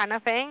and that kind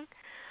of thing.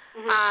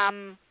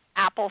 Mm-hmm.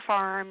 Apple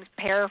farms,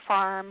 pear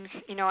farms,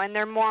 and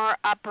they're more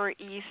upper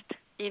east,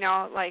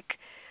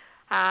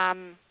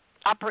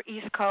 upper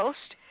East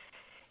Coast.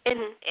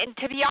 And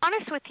to be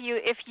honest with you,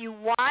 if you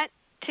want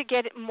to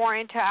get more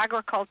into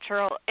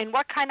agricultural. And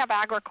what kind of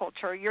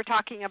agriculture? You're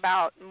talking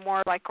about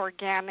more like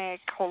organic,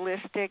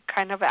 holistic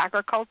kind of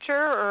agriculture,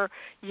 or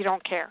you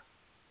don't care?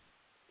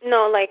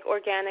 No, like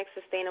organic,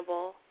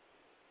 sustainable.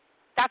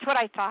 That's what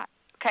I thought.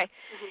 Okay.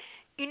 Mm-hmm.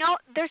 You know,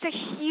 there's a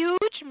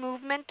huge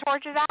movement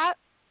towards that.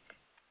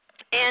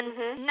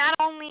 And not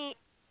only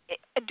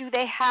do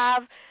they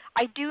have,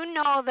 I do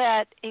know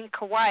that in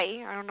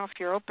Kauai, I don't know if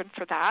you're open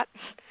for that,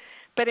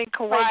 but in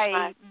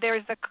Kauai,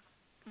 there's a,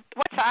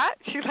 what's that?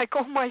 She's like,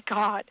 oh my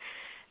God.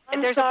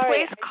 There's a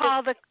place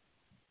called the.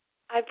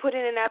 I put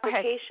in an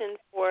application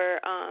for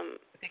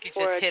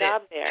a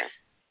job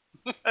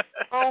there.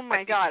 Oh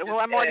my God. Well,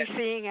 I'm already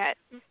seeing it.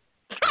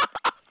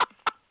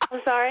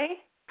 I'm sorry?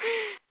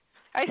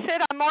 I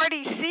said I'm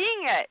already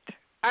seeing it.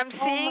 I'm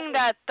seeing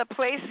that the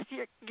place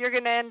you're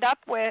going to end up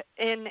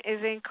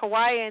is in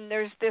Kauai, and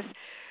there's this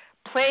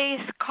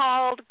place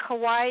called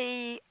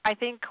Kauai, I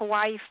think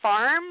Kauai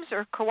Farms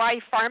or Kauai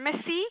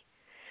Pharmacy,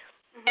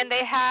 and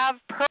they have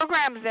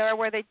programs there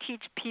where they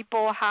teach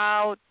people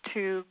how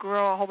to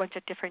grow a whole bunch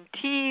of different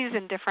teas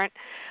and different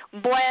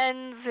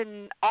blends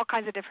and all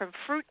kinds of different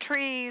fruit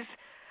trees.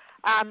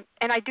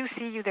 And I do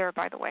see you there,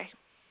 by the way.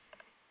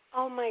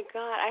 Oh my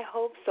God, I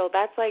hope so.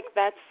 That's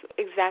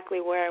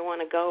exactly where I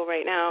want to go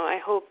right now. I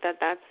hope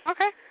that's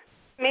okay.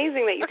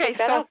 Amazing that you picked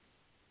that up.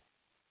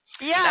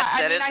 Yeah,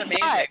 I amazing.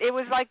 saw it. It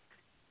was like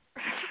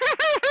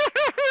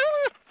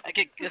I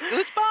get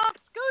goosebumps.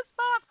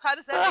 How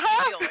does that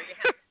feel?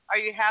 Are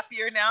you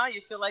happier now?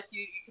 You feel like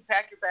you can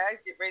pack your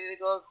bags, get ready to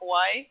go to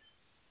Kauai?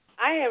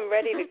 I am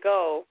ready to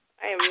go.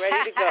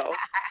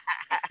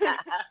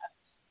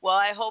 Well,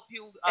 I hope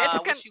you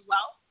wish you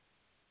well.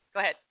 Go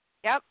ahead.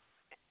 Yep.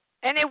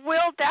 And it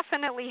will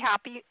definitely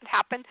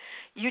happen.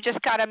 You just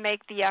got to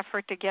make the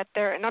effort to get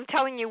there. And I'm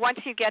telling you, once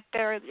you get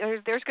there,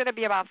 there's going to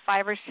be about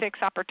 5 or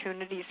 6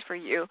 opportunities for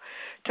you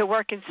to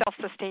work in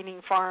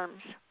self-sustaining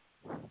farms.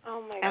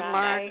 Oh, my God. And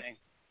learn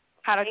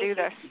how to do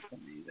this. That's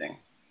amazing.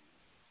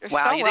 You're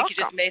wow, so you welcome. think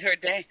you just made her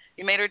day.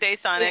 You made her day,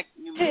 Sonic.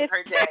 You made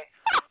her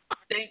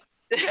day.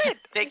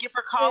 Thank you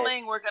for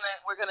calling. We're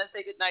gonna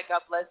say good night.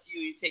 God bless you.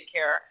 You take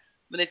care.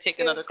 I'm gonna take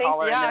another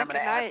caller, and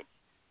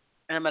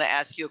then I'm gonna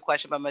ask you a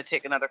question. But I'm gonna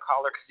take another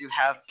caller because you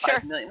have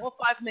 5 million. Well,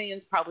 5 million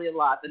is probably a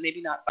lot, but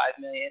maybe not 5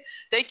 million.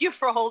 Thank you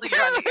for holding.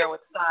 You're on the air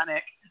with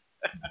Sonic.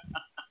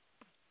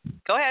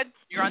 Go ahead.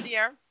 You're on the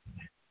air.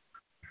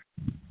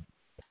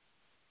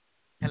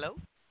 Hello.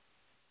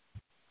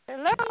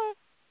 Hello.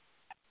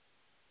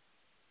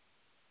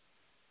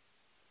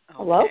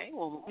 Hello? Okay,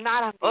 well,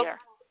 not on the air.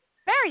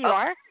 There you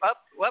are.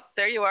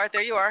 There you are.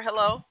 There you are.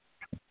 Hello.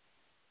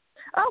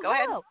 Oh, go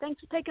ahead.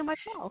 Thanks for taking my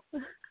call.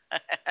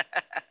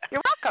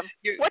 You're welcome.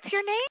 What's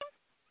your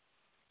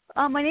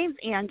name? My name's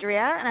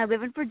Andrea, and I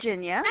live in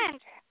Virginia.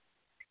 Andrea.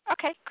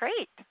 Okay,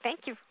 great.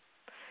 Thank you.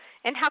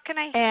 And how can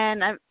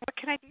I? What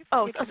can I do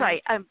for you? Oh,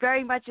 sorry. I'm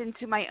very much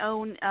into my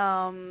own.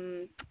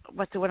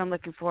 What's the word I'm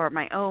looking for?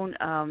 My own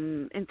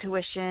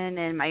intuition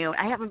and my own.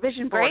 I have a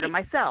vision board of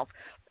myself.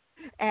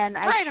 And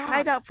I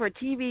tried out for a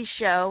TV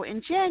show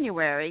in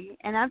January,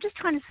 and I'm just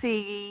trying to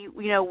see,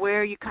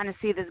 where you kind of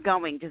see this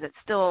going. Does it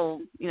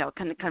still,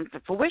 kind of come to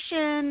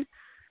fruition?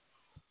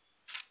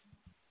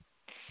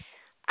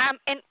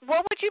 And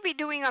what would you be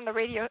doing on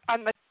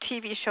the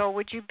TV show?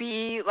 Would you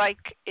be like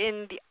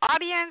in the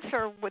audience,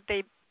 or would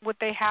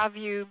they have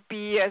you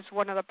be as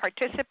one of the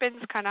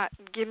participants? Kind of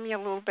give me a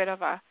little bit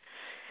of a.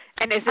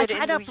 And is it in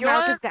New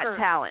York? America's Got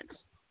Talent.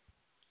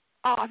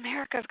 Oh,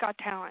 America's Got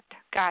Talent.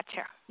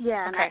 Gotcha.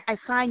 Yeah, and I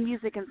sign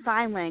music and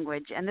sign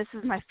language, and this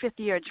is my 5th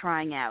year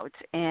trying out.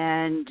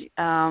 And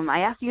I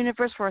asked the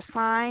universe for a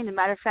sign. As a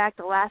matter of fact,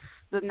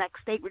 the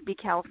next state would be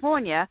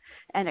California,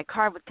 and a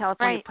car with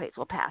California plates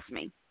will pass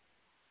me.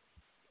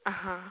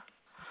 Uh-huh.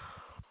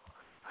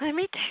 Let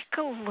me take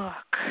a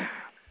look.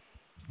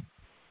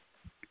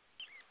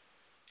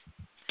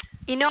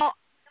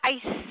 I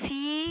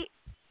see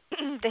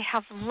they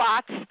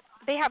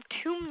have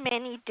too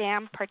many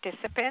damn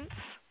participants.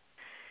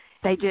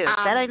 They do.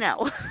 That I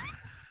know.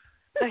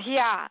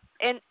 Yeah,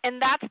 and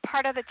that's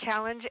part of the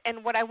challenge.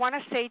 And what I want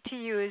to say to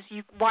you is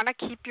you want to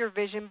keep your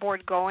vision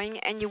board going,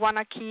 and you want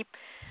to keep,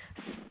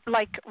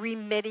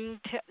 remitting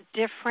to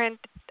different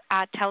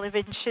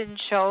television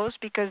shows,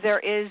 because there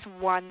is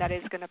one that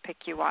is going to pick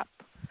you up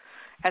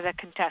as a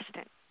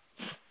contestant.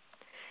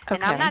 Okay.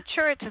 And I'm not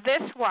sure it's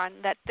this one,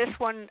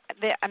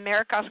 the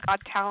America's Got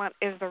Talent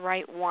is the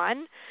right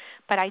one,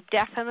 but I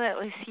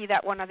definitely see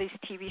that one of these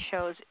TV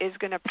shows is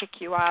going to pick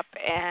you up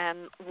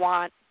and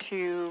want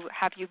to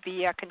have you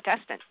be a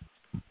contestant.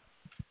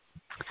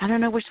 I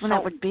don't know which one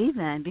that would be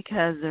then,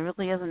 because there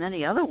really isn't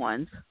any other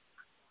ones.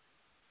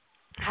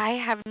 I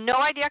have no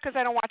idea because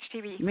I don't watch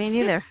TV. Me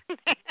neither.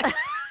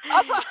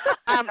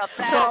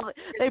 So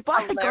they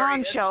bought the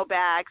Gong Show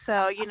back, so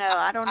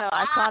I don't know.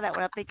 I saw that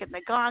when I'm thinking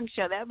the Gong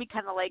Show. That would be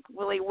kind of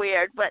really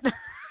weird, but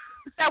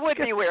that would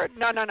be weird.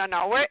 No.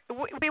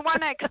 We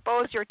want to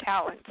expose your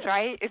talents,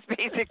 right? It's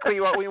basically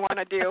what we want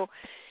to do.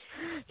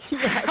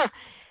 Yes.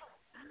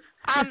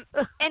 And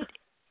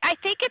I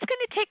think it's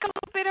going to take a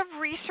little bit of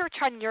research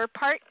on your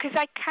part? Because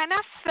I kind of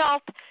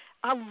felt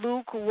a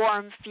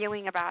lukewarm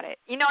feeling about it.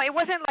 You know, it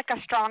wasn't like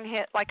a strong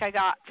hit like I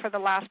got for the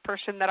last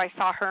person that I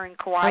saw her in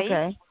Kauai.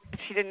 Okay.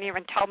 She didn't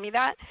even tell me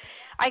that.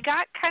 I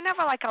got kind of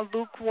like a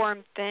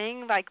lukewarm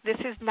thing, like this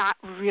is not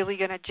really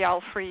going to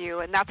gel for you.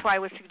 And that's why I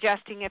was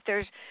suggesting if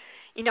there's,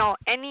 you know,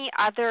 any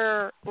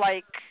other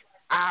like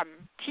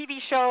TV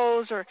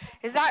shows, or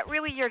is that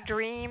really your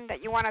dream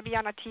that you want to be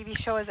on a TV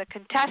show as a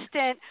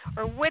contestant,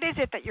 or what is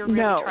it that you're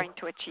really trying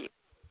to achieve?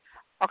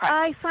 Okay.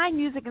 I sign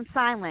music and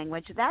sign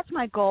language. That's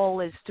my goal,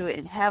 is to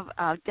have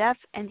deaf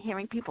and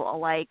hearing people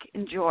alike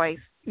enjoy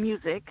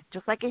music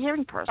just like a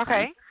hearing person.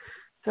 Okay.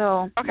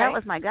 So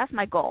that's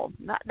my goal.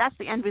 That's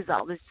the end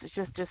result, is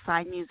just to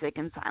sign music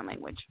and sign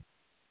language.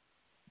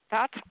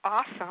 That's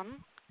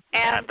awesome.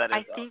 And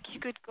I think you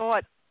could go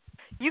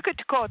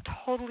a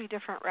totally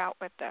different route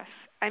with this.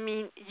 I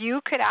mean,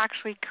 you could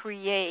actually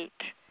create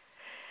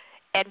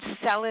and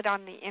sell it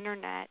on the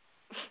internet,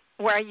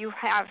 where you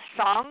have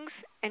songs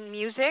and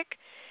music,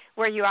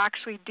 where you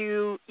actually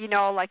do, you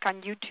know, like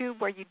on YouTube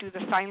where you do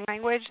the sign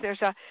language.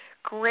 There's a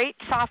great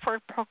software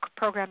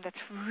program that's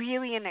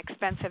really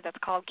inexpensive that's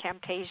called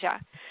Camtasia,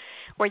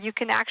 where you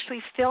can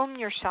actually film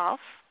yourself,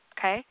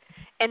 okay,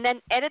 and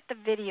then edit the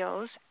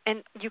videos,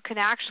 and you can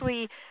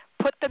actually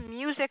put the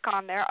music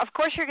on there. Of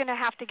course, you're going to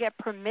have to get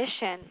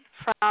permission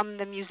from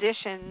the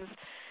musicians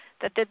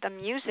that did the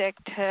music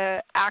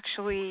to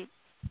actually,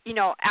 you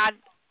know, add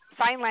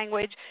sign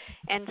language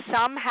and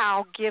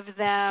somehow give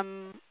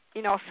them,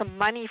 you know, some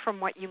money from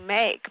what you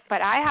make.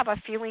 But I have a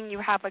feeling you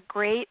have a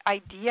great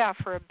idea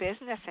for a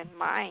business in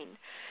mind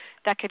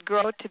that could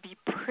grow to be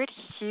pretty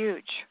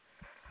huge,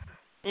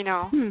 you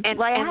know. And,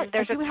 well, and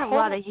there's I do have a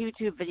lot of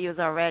YouTube videos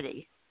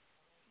already.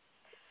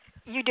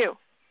 You do?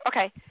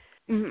 Okay.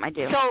 I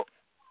do. So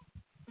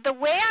the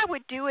way I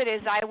would do it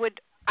is I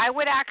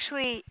would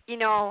actually, you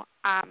know,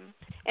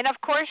 and of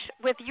course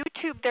with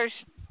YouTube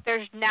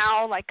there's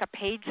now like a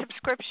paid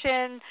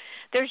subscription.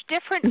 There's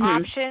different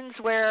options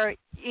where,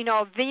 you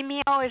know,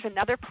 Vimeo is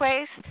another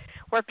place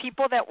where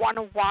people that want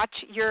to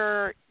watch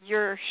your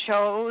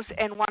shows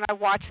and want to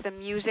watch the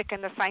music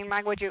and the sign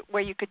language,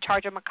 where you could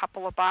charge them a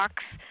couple of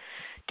bucks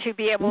to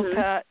be able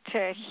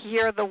to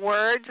hear the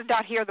words,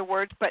 not hear the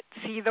words, but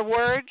see the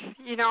words,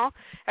 you know,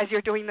 as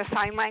you're doing the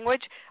sign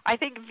language. I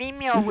think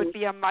Vimeo would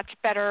be a much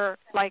better,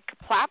 like,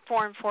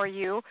 platform for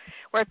you,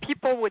 where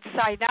people would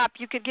sign up.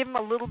 You could give them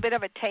a little bit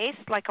of a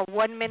taste, like a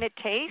 1-minute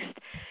taste,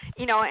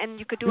 you know, and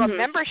you could do a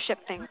membership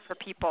thing for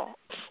people.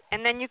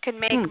 And then you can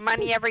make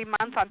money every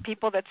month on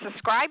people that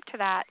subscribe to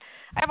that.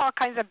 I have all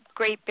kinds of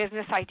great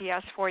business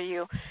ideas for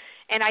you.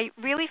 And I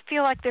really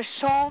feel like there's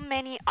so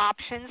many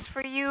options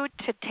for you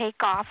to take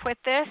off with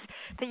this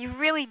that you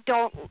really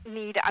don't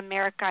need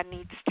America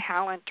Needs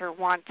Talent or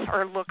wants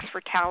or looks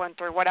for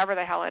talent or whatever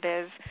the hell it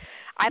is.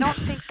 I don't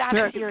think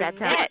that's your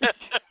niche.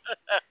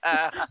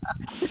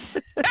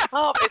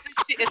 Oh,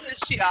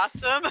 isn't she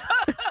awesome?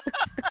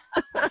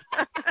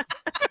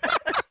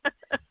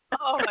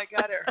 Oh, my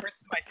God, it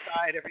hurts my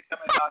side every time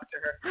I talk to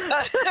her.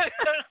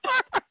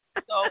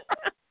 So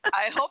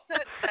I hope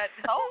that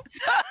helps.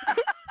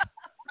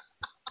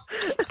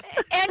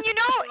 And you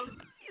know,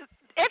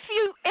 if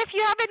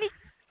you have any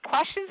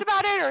questions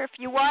about it, or if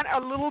you want a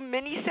little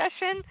mini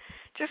session,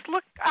 just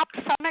look up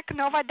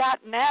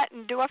sonicnova.net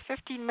and do a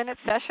 15-minute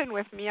session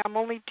with me. I'm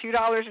only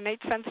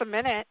 $2.08 a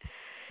minute,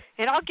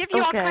 and I'll give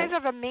you all kinds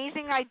of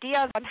amazing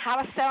ideas on how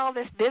to set all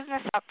this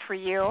business up for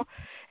you,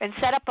 and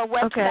set up a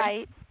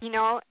website, you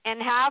know,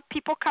 and have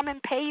people come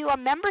and pay you a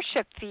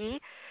membership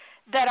fee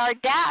that are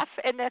deaf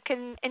and that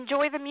can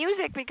enjoy the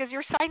music because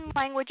you're sign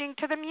languaging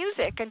to the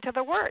music and to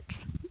the words.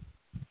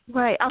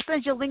 Right. I'll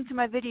send you a link to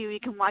my video. You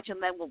can watch it,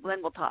 and then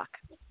we'll talk.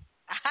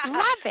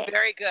 Love it.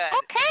 Very good.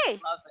 Okay.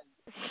 Love it.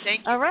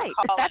 Thank you. All right.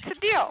 That's the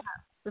deal.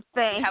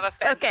 Thanks. Have a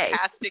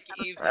fantastic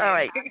evening. All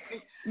right.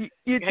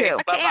 You too.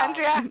 Okay,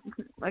 Andrea.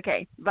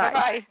 Okay. Bye.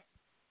 Bye.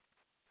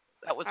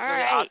 That was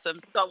really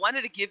awesome. So I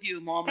wanted to give you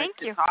a moment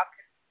to talk.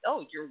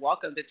 Oh, you're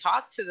welcome. To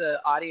talk to the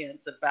audience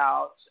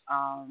about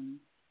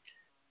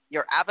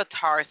your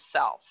avatar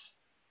self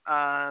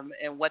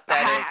and what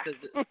that is.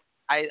 'Cause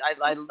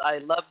I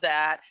love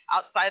that.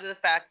 Outside of the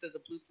fact of the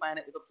blue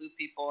planet with the blue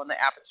people and the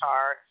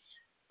avatar,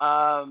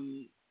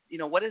 you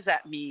know, what does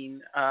that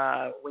mean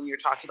when you're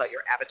talking about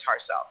your avatar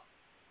self?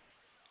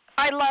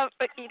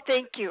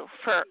 Thank you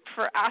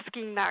for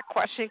asking that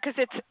question, because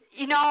it's,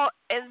 you know,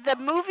 the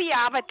movie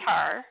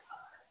Avatar,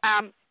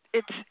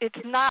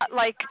 it's not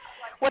like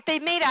what they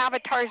made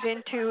avatars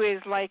into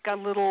is like a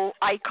little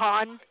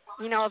icon,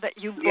 you know, that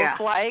you look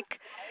like.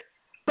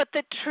 But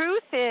the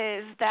truth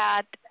is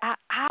that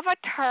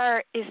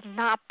Avatar is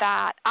not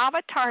that.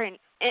 Avatar,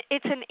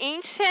 it's an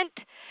ancient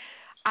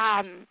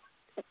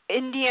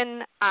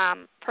Indian,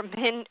 from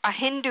a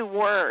Hindu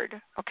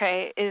word,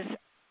 okay, is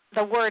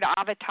the word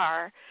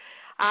avatar.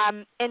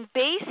 And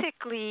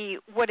basically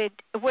what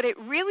it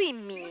really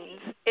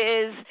means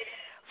is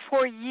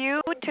for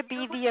you to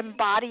be the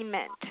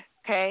embodiment,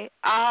 okay,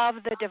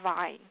 of the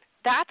divine.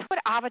 That's what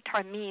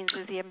avatar means,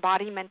 is the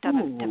embodiment of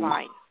the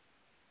divine.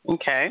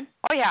 Okay.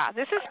 Oh yeah,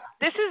 this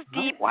is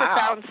deep,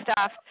 profound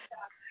stuff.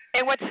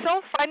 And what's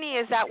so funny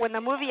is that when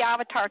the movie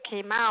Avatar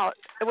came out,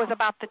 it was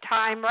about the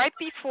time right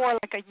before,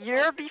 like a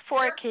year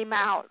before it came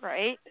out,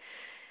 right?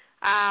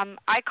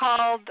 I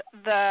called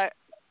the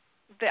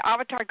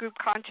Avatar Group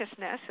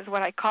Consciousness is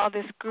what I call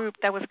this group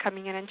that was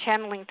coming in and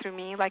channeling through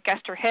me, like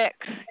Esther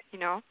Hicks,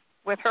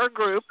 with her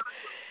group.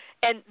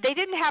 And they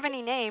didn't have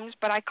any names,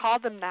 but I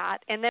called them that.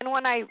 And then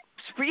when I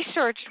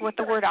researched what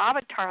the word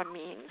avatar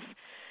means,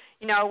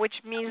 which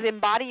means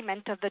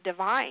embodiment of the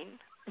divine,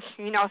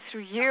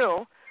 through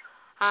you,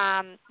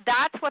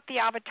 that's what the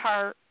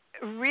avatar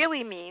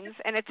really means.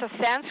 And it's a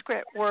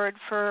Sanskrit word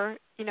for,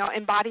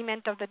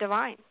 embodiment of the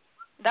divine.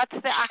 That's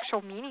the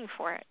actual meaning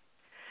for it.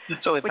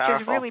 It's really which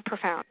powerful. Is really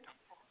profound.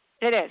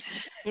 It is,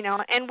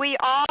 and we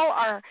all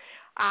are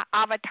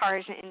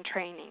avatars in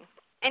training.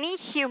 Any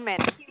human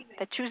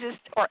that chooses,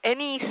 or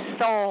any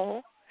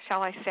soul,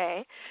 shall I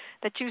say,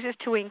 that chooses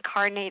to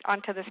incarnate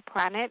onto this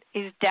planet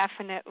is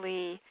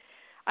definitely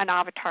an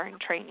avatar in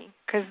training.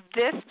 Because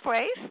this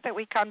place that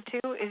we come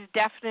to is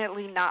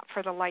definitely not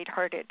for the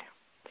lighthearted.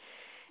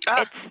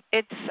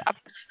 It's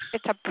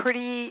a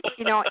pretty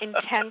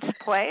intense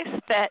place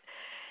that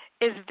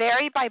is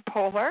very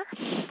bipolar,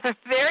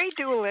 very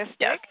dualistic.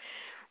 Yes.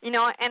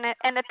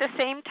 And at the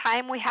same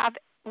time we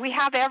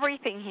have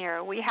everything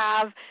here. We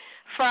have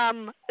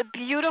from the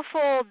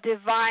beautiful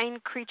divine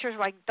creatures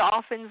like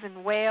dolphins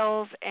and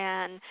whales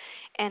and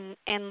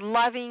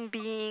loving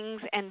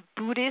beings and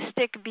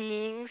Buddhistic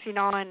beings,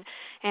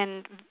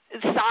 and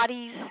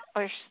sadhis,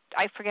 or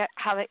I forget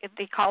how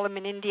they call them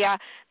in India,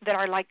 that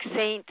are like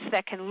saints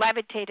that can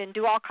levitate and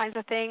do all kinds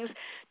of things,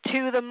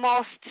 to the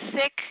most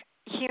sick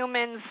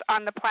humans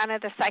on the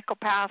planet, the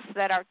psychopaths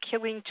that are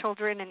killing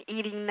children and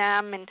eating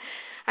them. And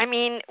I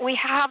mean, we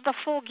have the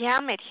full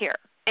gamut here,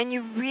 and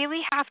you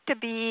really have to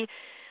be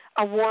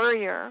a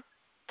warrior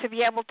to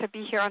be able to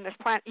be here on this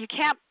planet. You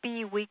can't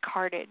be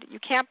weak-hearted. You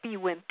can't be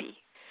wimpy.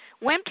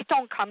 Wimps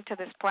don't come to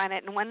this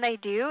planet, and when they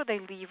do, they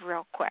leave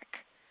real quick.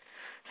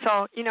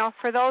 So,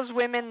 for those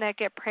women that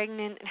get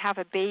pregnant and have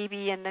a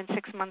baby, and then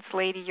 6 months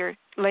later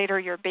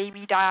your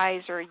baby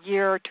dies, or a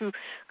year or two,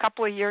 a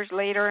couple of years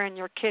later, and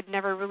your kid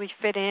never really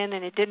fit in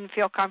and it didn't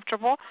feel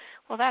comfortable,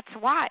 well, that's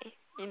why,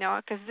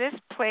 because this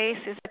place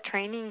is a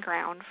training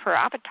ground for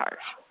avatars.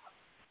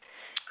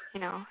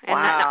 And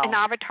an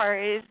avatar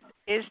is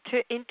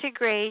to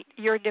integrate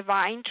your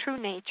divine true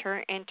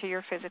nature into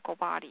your physical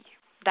body.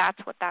 That's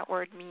what that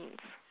word means.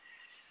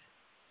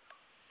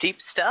 Deep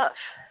stuff.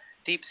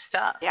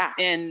 Yeah.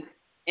 And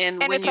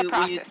when it's a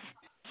process.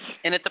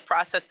 And it's a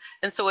process.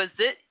 And so is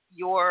it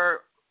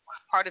your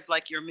part of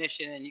like your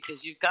mission? And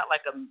because you've got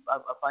like a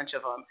bunch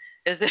of them,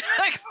 is it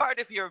like part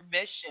of your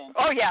mission?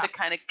 Oh yeah. To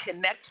kind of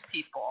connect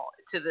people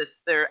to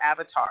their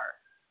avatar.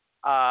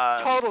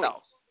 Totally.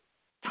 Selves?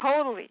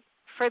 Totally.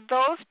 For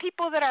those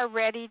people that are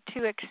ready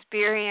to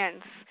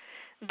experience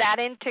that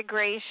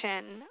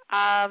integration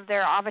of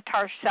their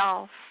avatar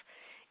self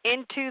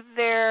into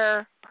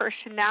their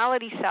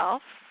personality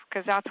self,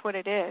 because that's what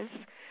it is,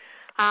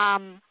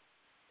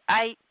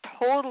 I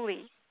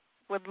totally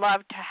would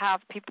love to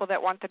have people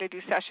that wanted to do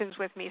sessions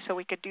with me so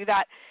we could do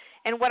that.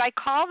 And what I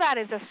call that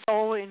is a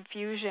soul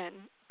infusion.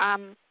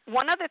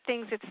 One of the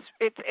things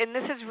and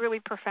this is really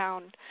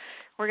profound.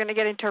 We're going to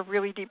get into a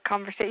really deep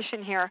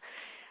conversation here.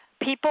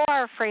 People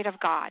are afraid of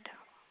God.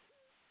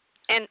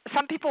 And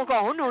some people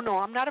go, oh, no,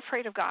 I'm not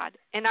afraid of God.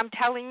 And I'm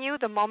telling you,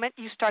 the moment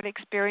you start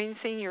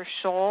experiencing your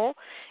soul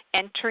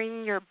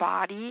entering your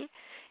body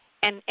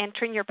and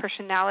entering your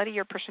personality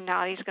is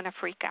going to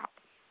freak out.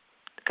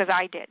 Because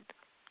I did.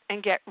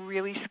 And get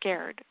really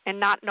scared and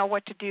not know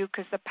what to do,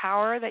 because the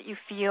power that you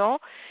feel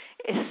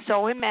is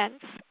so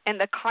immense, and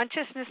the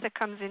consciousness that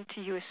comes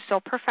into you is so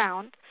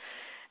profound,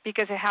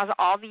 because it has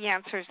all the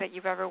answers that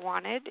you've ever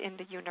wanted in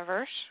the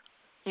universe.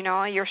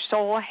 Your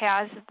soul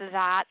has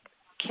that,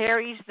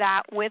 carries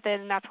that with it,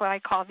 and that's what I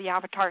call the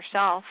avatar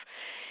self.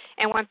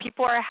 And when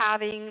people are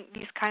having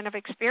these kind of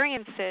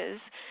experiences,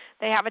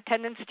 they have a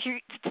tendency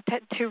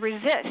to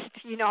resist.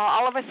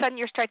 All of a sudden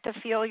you start to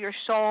feel your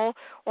soul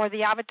or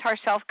the avatar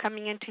self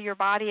coming into your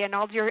body, and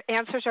all your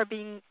answers are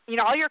being,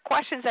 all your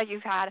questions that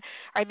you've had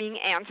are being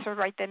answered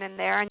right then and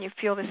there, and you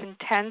feel this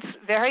intense,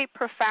 very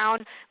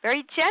profound,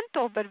 very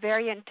gentle, but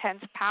very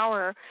intense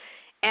power.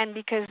 And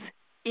because,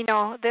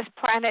 this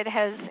planet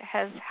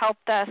has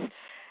helped us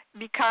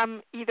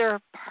become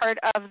either part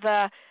of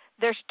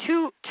there's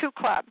two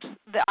clubs,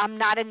 the I'm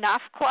Not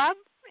Enough club,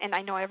 and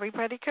I know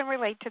everybody can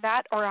relate to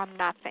that, or I'm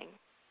nothing.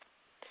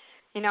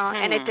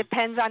 And it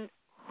depends on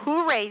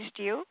who raised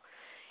you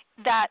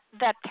that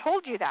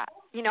told you that.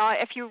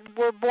 If you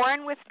were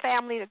born with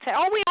family that said,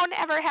 oh, we don't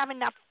ever have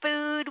enough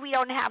food, we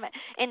don't have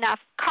enough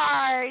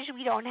cars,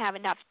 we don't have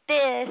enough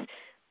this,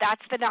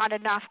 that's the Not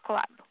Enough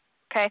club,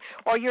 okay?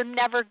 Or you're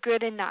never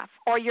good enough,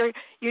 or you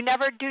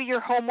never do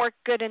your homework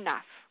good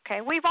enough,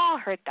 okay? We've all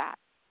heard that,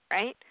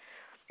 right?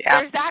 Yeah.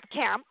 There's that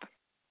camp.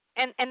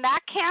 And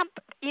that camp,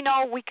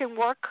 we can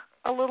work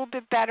a little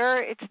bit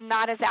better. It's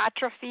not as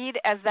atrophied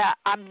as that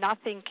I'm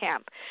nothing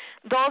camp.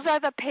 Those are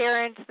the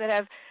parents that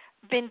have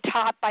been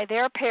taught by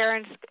their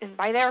parents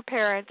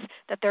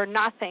that they're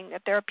nothing,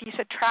 that they're a piece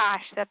of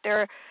trash, that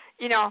they're,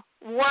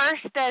 worse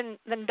than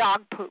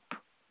dog poop,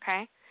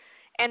 okay?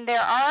 And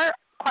there are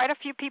quite a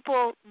few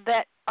people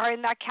that are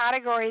in that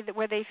category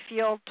where they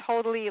feel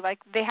totally like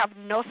they have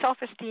no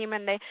self-esteem,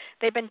 and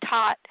they've been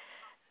taught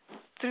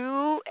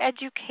through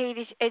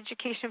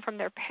education from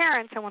their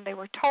parents and when they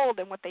were told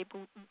and what they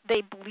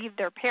believe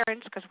their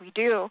parents, because we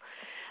do,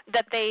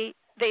 that they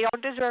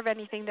don't deserve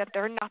anything, that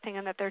they're nothing,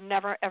 and that they're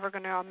never ever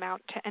going to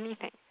amount to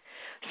anything.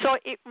 So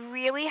it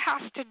really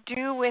has to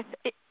do with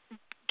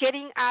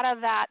getting out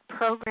of that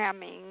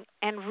programming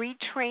and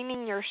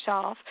retraining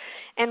yourself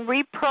and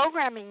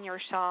reprogramming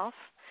yourself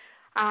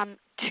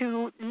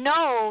to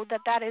know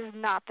that is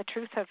not the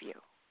truth of you.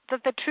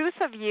 That the truth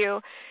of you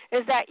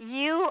is that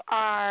you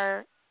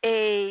are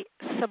a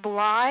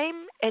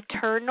sublime,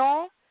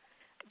 eternal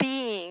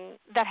being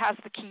that has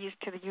the keys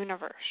to the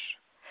universe.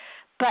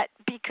 But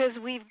because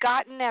we've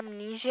gotten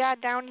amnesia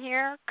down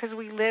here, because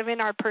we live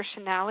in our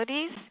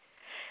personalities,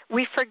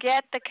 we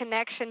forget the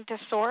connection to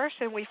source,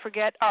 and we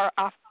forget our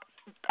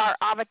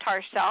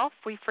avatar self.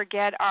 We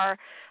forget our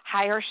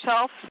higher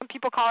self. Some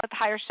people call it the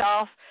higher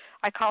self.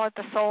 I call it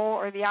the soul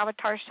or the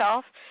avatar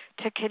self,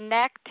 to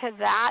connect to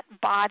that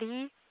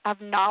body of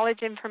knowledge,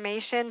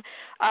 information,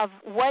 of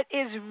what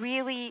is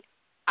really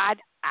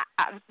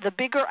the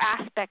bigger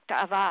aspect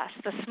of us.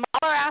 The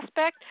smaller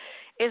aspect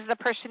is the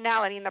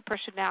personality, and the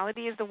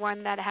personality is the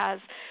one that has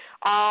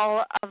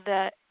all of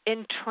the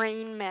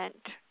entrainment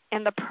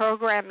and the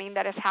programming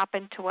that has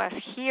happened to us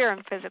here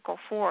in physical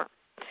form.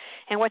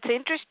 And what's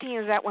interesting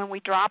is that when we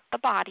drop the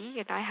body,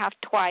 and I have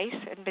twice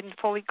and been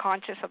fully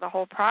conscious of the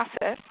whole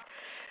process,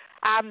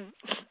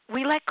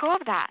 we let go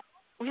of that.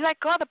 We let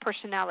go of the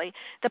personality.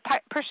 The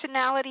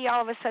personality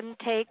all of a sudden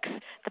takes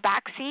the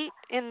back seat,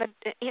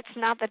 it's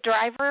not the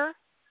driver,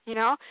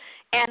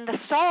 and the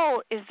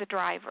soul is the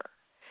driver.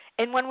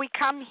 And when we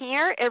come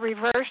here, it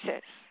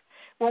reverses.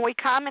 When we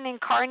come and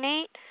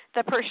incarnate,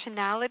 the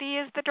personality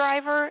is the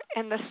driver,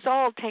 and the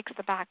soul takes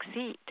the back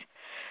seat.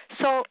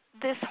 So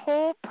this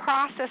whole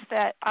process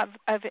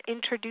of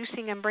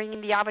introducing and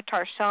bringing the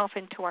avatar self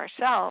into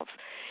ourselves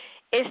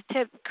is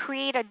to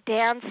create a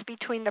dance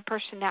between the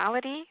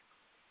personality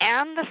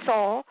and the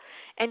soul,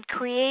 and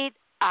create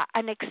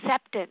an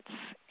acceptance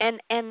and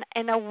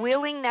a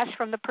willingness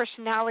from the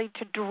personality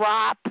to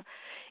drop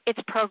its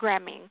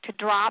programming, to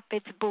drop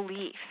its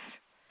beliefs.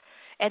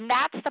 And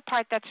that's the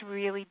part that's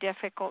really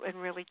difficult and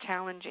really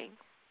challenging.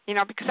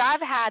 Because I've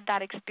had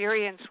that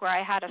experience where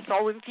I had a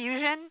soul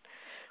infusion,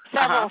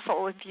 several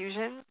soul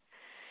infusions,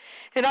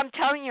 and I'm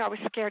telling you, I was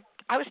scared.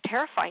 I was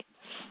terrified,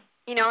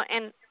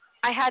 and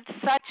I had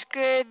such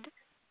good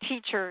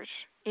teachers,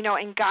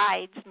 and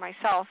guides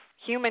myself,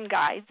 human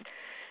guides,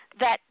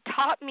 that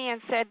taught me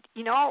and said,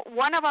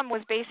 one of them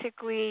was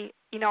basically,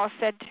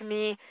 said to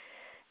me,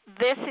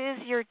 this is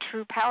your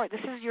true power.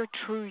 This is your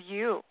true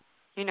you,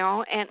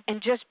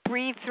 and just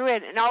breathe through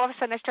it. And all of a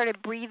sudden I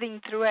started breathing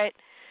through it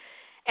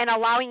and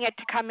allowing it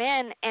to come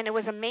in, and it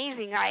was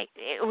amazing.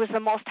 It was the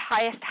most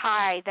highest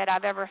high that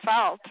I've ever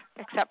felt,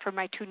 except for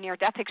my 2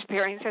 near-death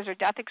experiences.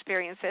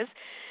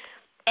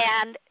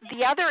 And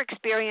the other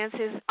experience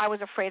is I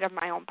was afraid of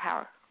my own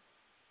power.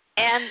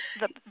 And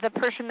the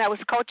person that was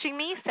coaching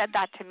me said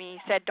that to me.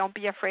 He said, don't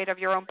be afraid of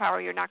your own power.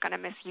 You're not going to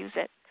misuse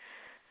it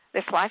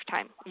this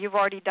lifetime. You've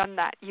already done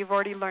that. You've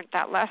already learned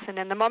that lesson.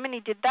 And the moment he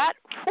did that,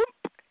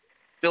 whoop,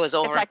 it was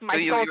over. It's like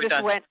my soul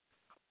just went.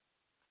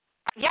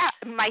 Yeah,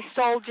 my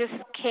soul just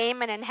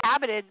came and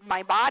inhabited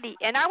my body.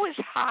 And I was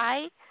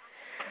high.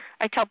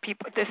 I tell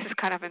people, this is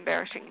kind of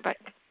embarrassing, but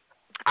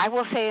I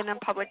will say it in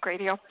public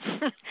radio.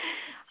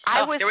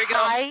 I was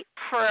high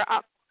for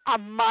a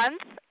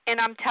month, and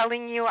I'm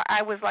telling you,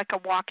 I was like a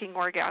walking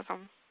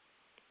orgasm.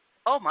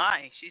 Oh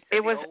my! She said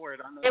the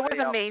word on the radio. It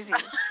was amazing.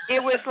 It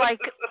was like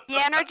the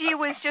energy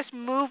was just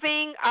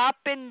moving up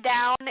and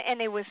down,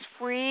 and it was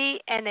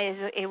free, and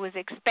it was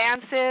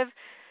expansive.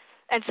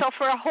 And so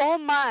for a whole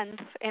month,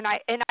 and I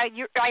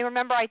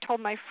remember I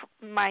told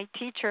my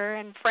teacher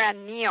and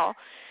friend Neil,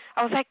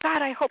 I was like,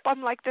 God, I hope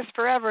I'm like this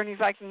forever. And he's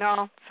like,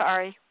 no,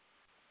 sorry.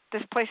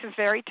 This place is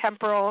very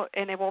temporal,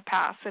 and it will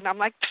pass. And I'm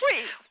like,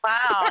 sweet.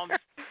 Wow.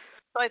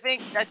 So I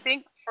think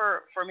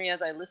for me, as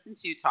I listen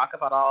to you talk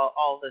about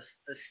all this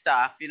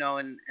stuff,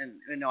 and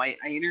I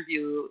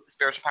interview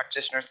spiritual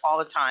practitioners all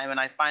the time, and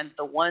I find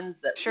the ones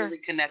that really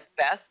connect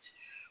best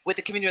with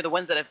the community are the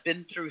ones that have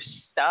been through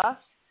stuff.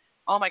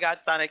 Oh my God,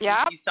 Sonic,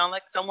 you sound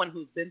like someone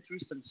who's been through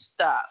some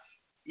stuff,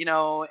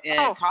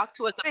 and talk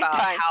to us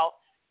about how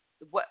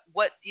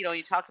what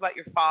you talk about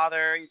your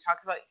father, you talk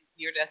about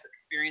near-death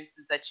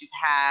experiences that you've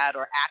had,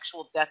 or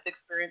actual death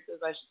experiences,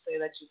 I should say,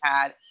 that you've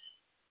had.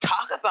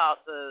 Talk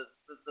about the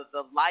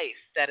life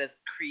that has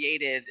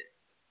created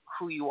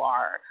who you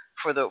are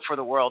for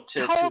the world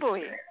to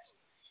totally. To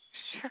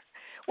sure.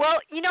 Well,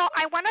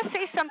 I want to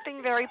say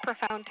something very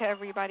profound to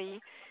everybody,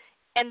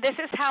 and this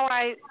is how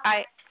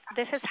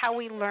this is how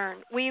we learn.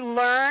 We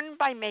learn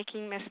by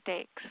making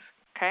mistakes.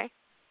 Okay.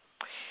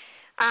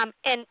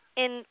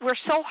 And we're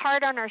so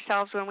hard on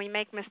ourselves when we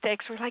make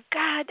mistakes. We're like,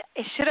 God,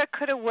 I shoulda,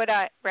 coulda,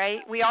 woulda, right?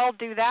 We all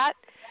do that.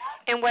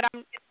 And what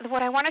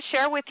I want to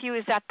share with you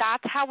is that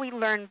that's how we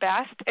learn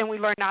best, and we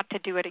learn not to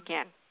do it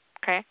again.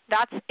 Okay,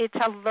 it's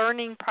a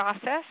learning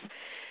process.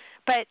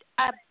 But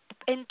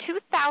in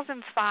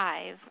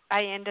 2005,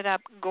 I ended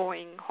up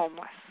going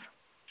homeless.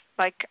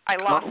 Like, I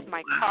lost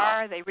my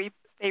car.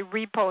 They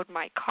repoed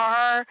my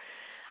car.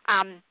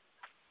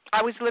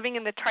 I was living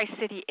in the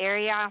Tri-City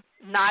area,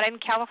 not in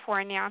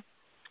California,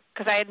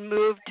 because I had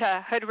moved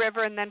to Hood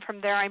River, and then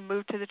from there I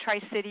moved to the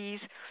Tri-Cities.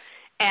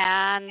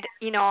 And,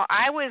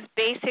 I was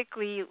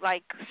basically,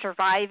 like,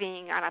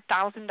 surviving on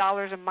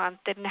 $1,000 a month,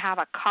 didn't have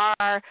a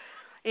car,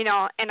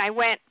 and I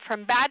went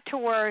from bad to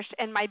worse.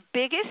 And my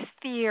biggest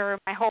fear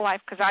my whole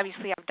life, because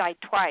obviously I've died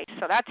twice,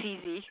 so that's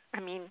easy. I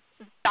mean,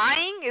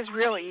 dying is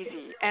real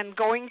easy, and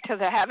going to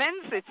the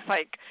heavens, it's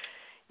like,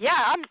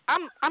 yeah,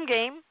 I'm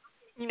game,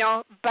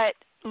 but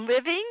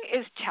living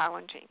is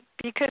challenging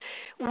because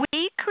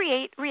we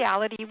create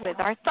reality with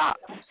our thoughts.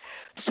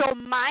 So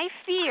my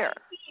fear,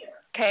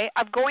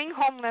 of going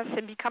homeless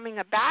and becoming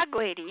a bag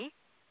lady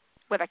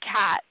with a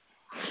cat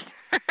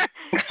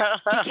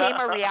became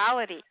a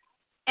reality.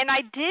 And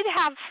I did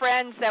have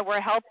friends that were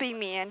helping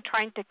me and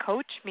trying to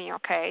coach me,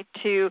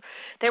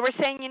 they were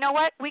saying, you know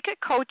what, we could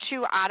coach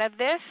you out of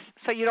this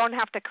so you don't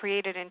have to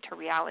create it into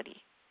reality.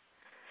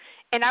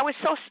 And I was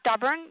so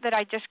stubborn that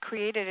I just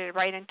created it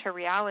right into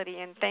reality.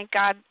 And thank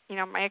God,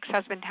 my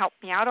ex-husband helped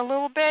me out a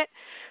little bit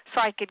so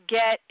I could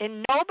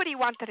and nobody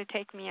wanted to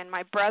take me in.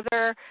 My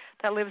brother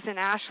that lives in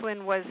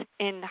Ashland was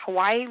in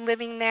Hawaii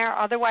living there.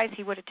 Otherwise,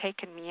 he would have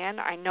taken me in.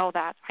 I know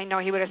that. I know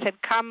he would have said,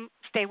 come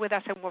stay with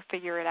us and we'll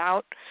figure it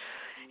out,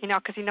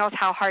 because he knows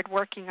how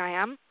hardworking I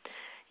am,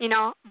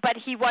 but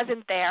he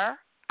wasn't there.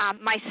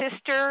 My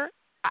sister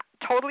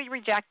totally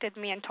rejected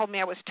me and told me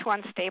I was too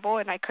unstable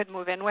and I couldn't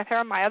move in with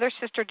her. My other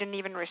sister didn't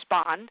even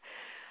respond,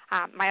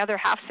 my other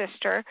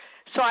half-sister.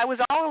 So I was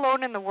all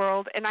alone in the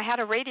world, and I had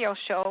a radio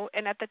show,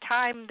 and at the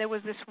time there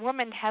was this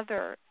woman,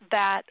 Heather,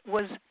 that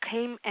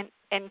came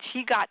and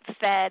she got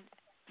fed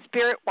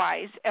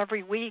spirit-wise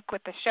every week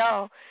with the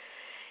show.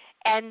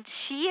 And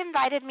she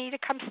invited me to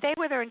come stay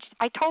with her. And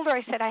I told her,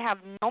 I said, I have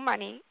no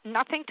money,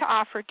 nothing to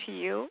offer to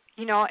you,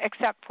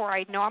 except for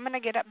I know I'm going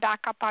to get back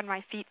up on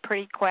my feet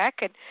pretty quick.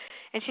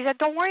 And she said,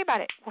 don't worry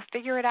about it. We'll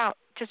figure it out.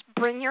 Just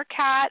bring your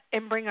cat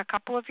and bring a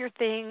couple of your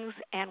things,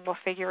 and we'll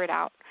figure it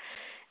out.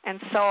 And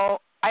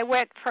so I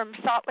went from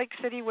Salt Lake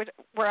City,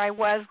 where I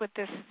was with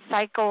this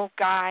psycho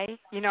guy,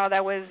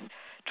 that was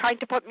trying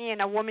to put me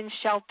in a women's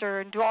shelter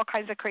and do all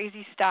kinds of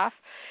crazy stuff,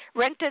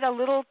 rented a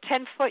little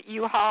 10-foot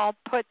U-Haul,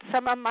 put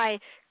some of my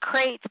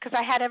crates, because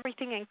I had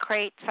everything in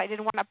crates, I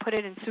didn't want to put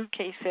it in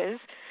suitcases,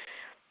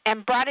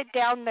 and brought it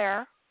down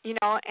there,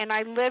 and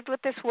I lived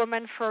with this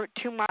woman for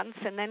 2 months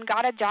and then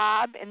got a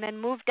job and then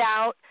moved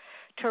out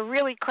to a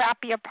really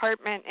crappy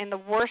apartment in the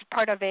worst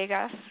part of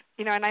Vegas,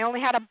 and I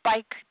only had a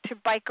bike to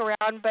bike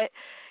around, but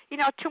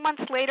 2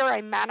 months later,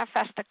 I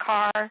manifest a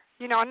car,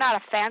 not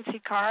a fancy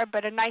car,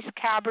 but a nice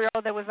Cabrio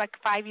that was like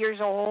 5 years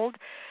old.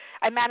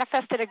 I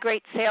manifested a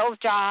great sales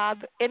job,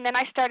 and then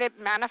I started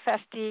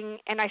manifesting,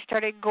 and I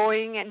started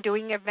going and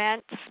doing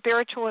events,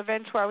 spiritual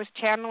events where I was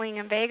channeling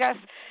in Vegas,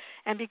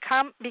 and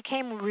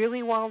became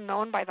really well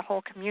known by the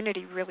whole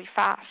community really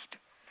fast.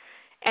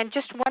 And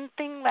just one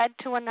thing led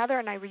to another,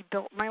 and I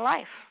rebuilt my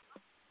life.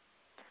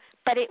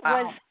 But it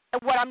was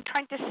what I'm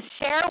trying to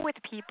share with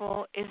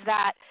people is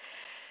that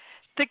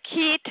the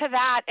key to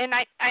that, and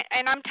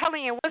I'm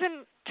telling you, it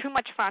wasn't too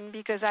much fun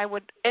because I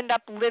would end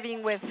up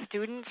living with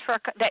students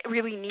that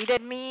really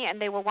needed me,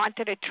 and they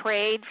wanted to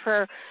trade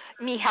for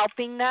me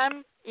helping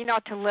them,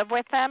 to live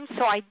with them.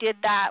 So I did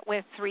that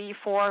with 3,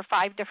 4,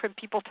 5 different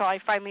people till I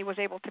finally was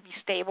able to be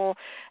stable.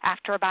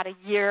 After about a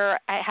year,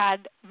 I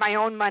had my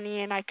own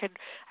money, and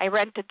I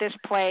rented this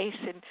place,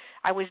 and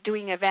I was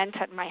doing events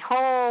at my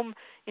home.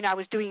 I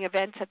was doing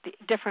events at the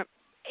different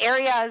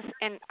areas,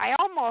 and I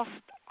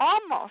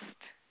almost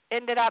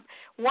ended up,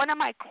 one of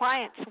my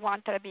clients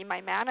wanted to be my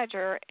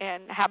manager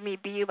and have me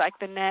be like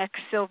the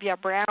next Sylvia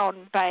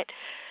Brown. But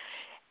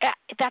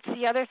that's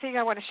the other thing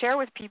I want to share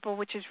with people,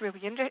 which is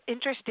really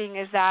interesting,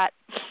 is that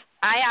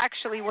I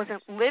actually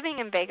wasn't living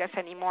in Vegas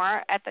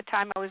anymore. At the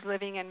time, I was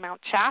living in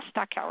Mount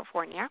Shasta,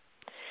 California,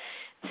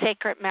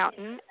 Sacred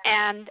Mountain,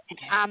 and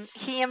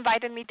he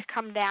invited me to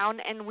come down,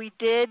 and we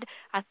did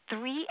a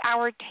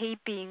 3-hour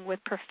taping with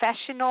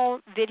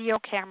professional video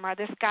camera.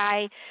 This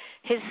guy,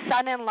 his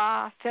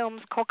son-in-law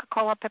films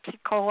Coca-Cola,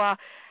 Pepsi-Cola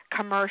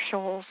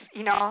commercials,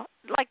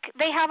 like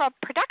they have a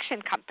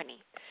production company.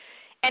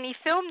 And he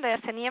filmed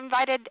this,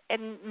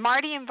 and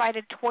Marty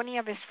invited 20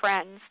 of his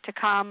friends to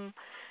come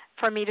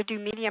for me to do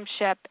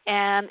mediumship,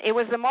 and it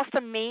was the most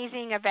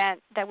amazing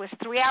event that was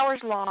 3 hours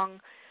long.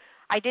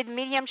 I did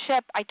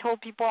mediumship. I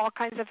told people all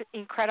kinds of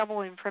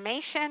incredible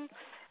information,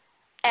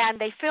 and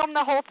they filmed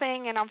the whole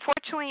thing. And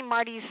unfortunately,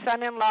 Marty's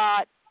son-in-law,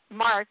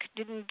 Mark,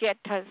 didn't get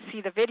to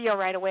see the video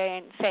right away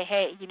and say,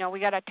 hey, we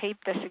got to tape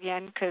this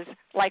again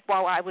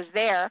while I was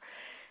there,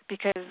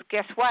 because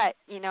guess what?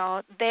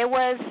 There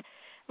was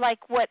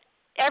like what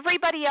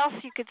everybody else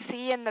you could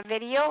see in the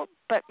video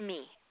but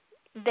me.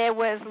 There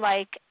was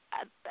like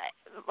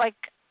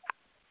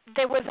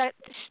there was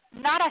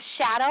not a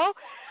shadow,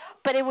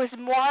 but it was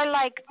more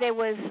like there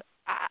was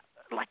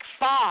like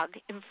fog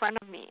in front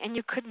of me, and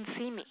you couldn't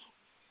see me.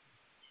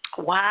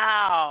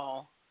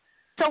 Wow.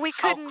 So we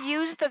couldn't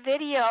use the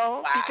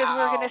video because we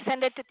were going to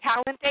send it to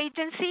talent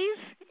agencies,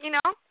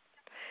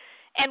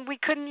 and we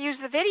couldn't use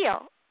the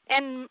video.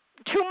 And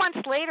 2 months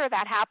later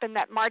that happened,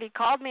 that Marty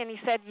called me and he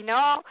said,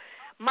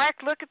 Mark,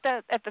 look at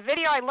the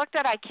video I looked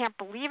at. I can't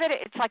believe it.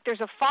 It's like there's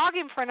a fog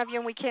in front of you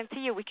and we can't see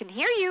you. We can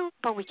hear you,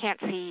 but we can't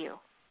see you.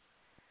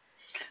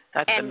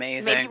 That's and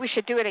amazing. Maybe we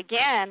should do it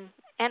again.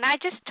 And I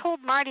just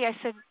told Marty, I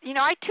said,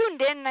 I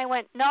tuned in and I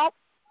went, nope.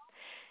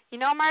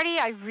 Marty,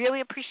 I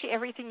really appreciate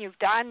everything you've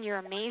done. You're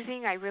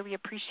amazing. I really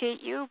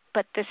appreciate you,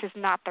 but this is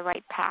not the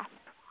right path.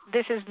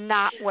 This is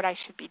not what I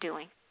should be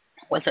doing.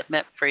 Wasn't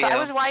meant for you. I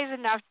was wise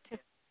enough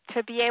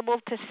to be able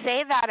to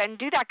say that and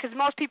do that, because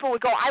most people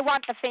would go, I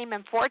want the fame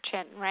and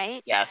fortune,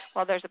 right? Yes.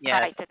 Well, there's a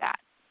price to that.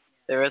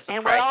 There is a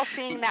and price. We're all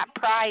seeing that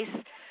price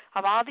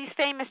of all these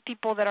famous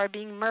people that are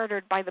being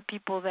murdered by the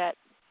people that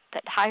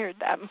hired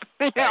them.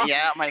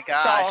 Yeah, my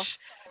gosh.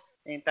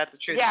 So, ain't that the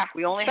truth? Yeah.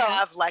 We only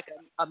have like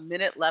a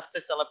minute left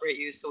to celebrate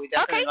you, so we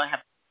definitely going to have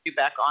to put you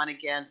back on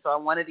again. So I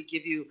wanted to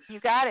give you,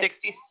 60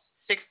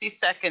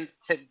 seconds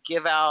to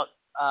give out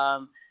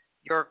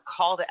your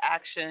call to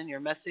action,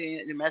 your message,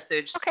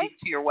 speak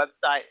to your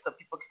website so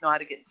people can know how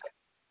to get in touch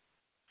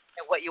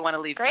and what you want to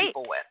leave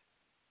people with.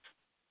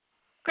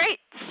 Great.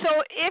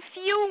 So if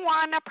you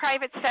want a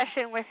private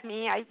session with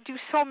me, I do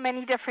so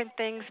many different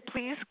things.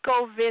 Please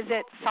go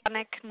visit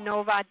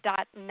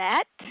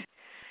sonicnova.net,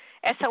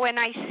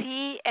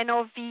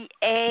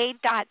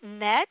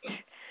 SONICNOVA.net.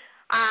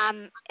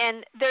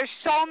 And there's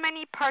so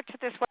many parts of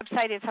this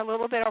website. It's a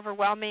little bit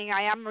overwhelming.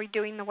 I am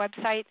redoing the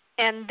website.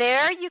 And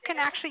there you can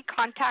actually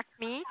contact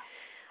me.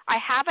 I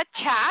have a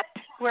chat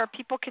where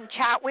people can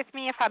chat with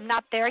me. If I'm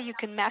not there, you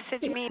can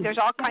message me. There's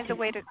all kinds of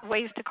ways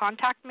to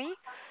contact me.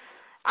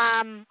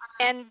 And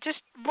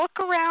just look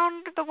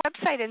around the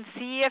website and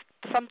see if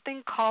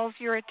something calls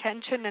your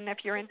attention and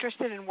if you're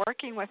interested in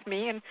working with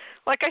me. And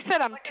like I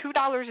said, I'm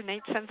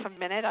 $2.08 a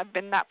minute. I've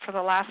been that for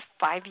the last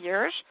 5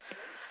 years,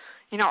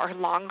 or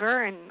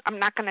longer, and I'm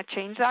not going to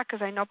change that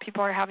because I know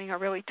people are having a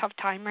really tough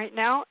time right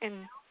now.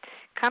 And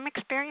come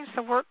experience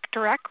the work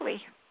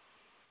directly.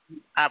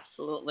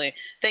 Absolutely.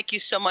 Thank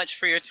you so much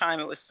for your time.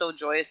 It was so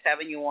joyous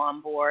having you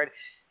on board.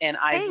 And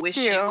I wish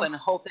you and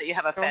hope that you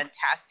have a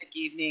fantastic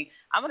evening.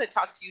 I'm going to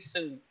talk to you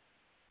soon.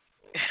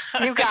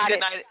 You got Good it.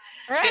 night.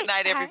 Right. Good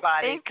night,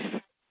 everybody.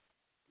 Thanks.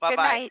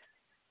 Bye-bye.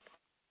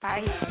 Good night.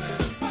 Bye.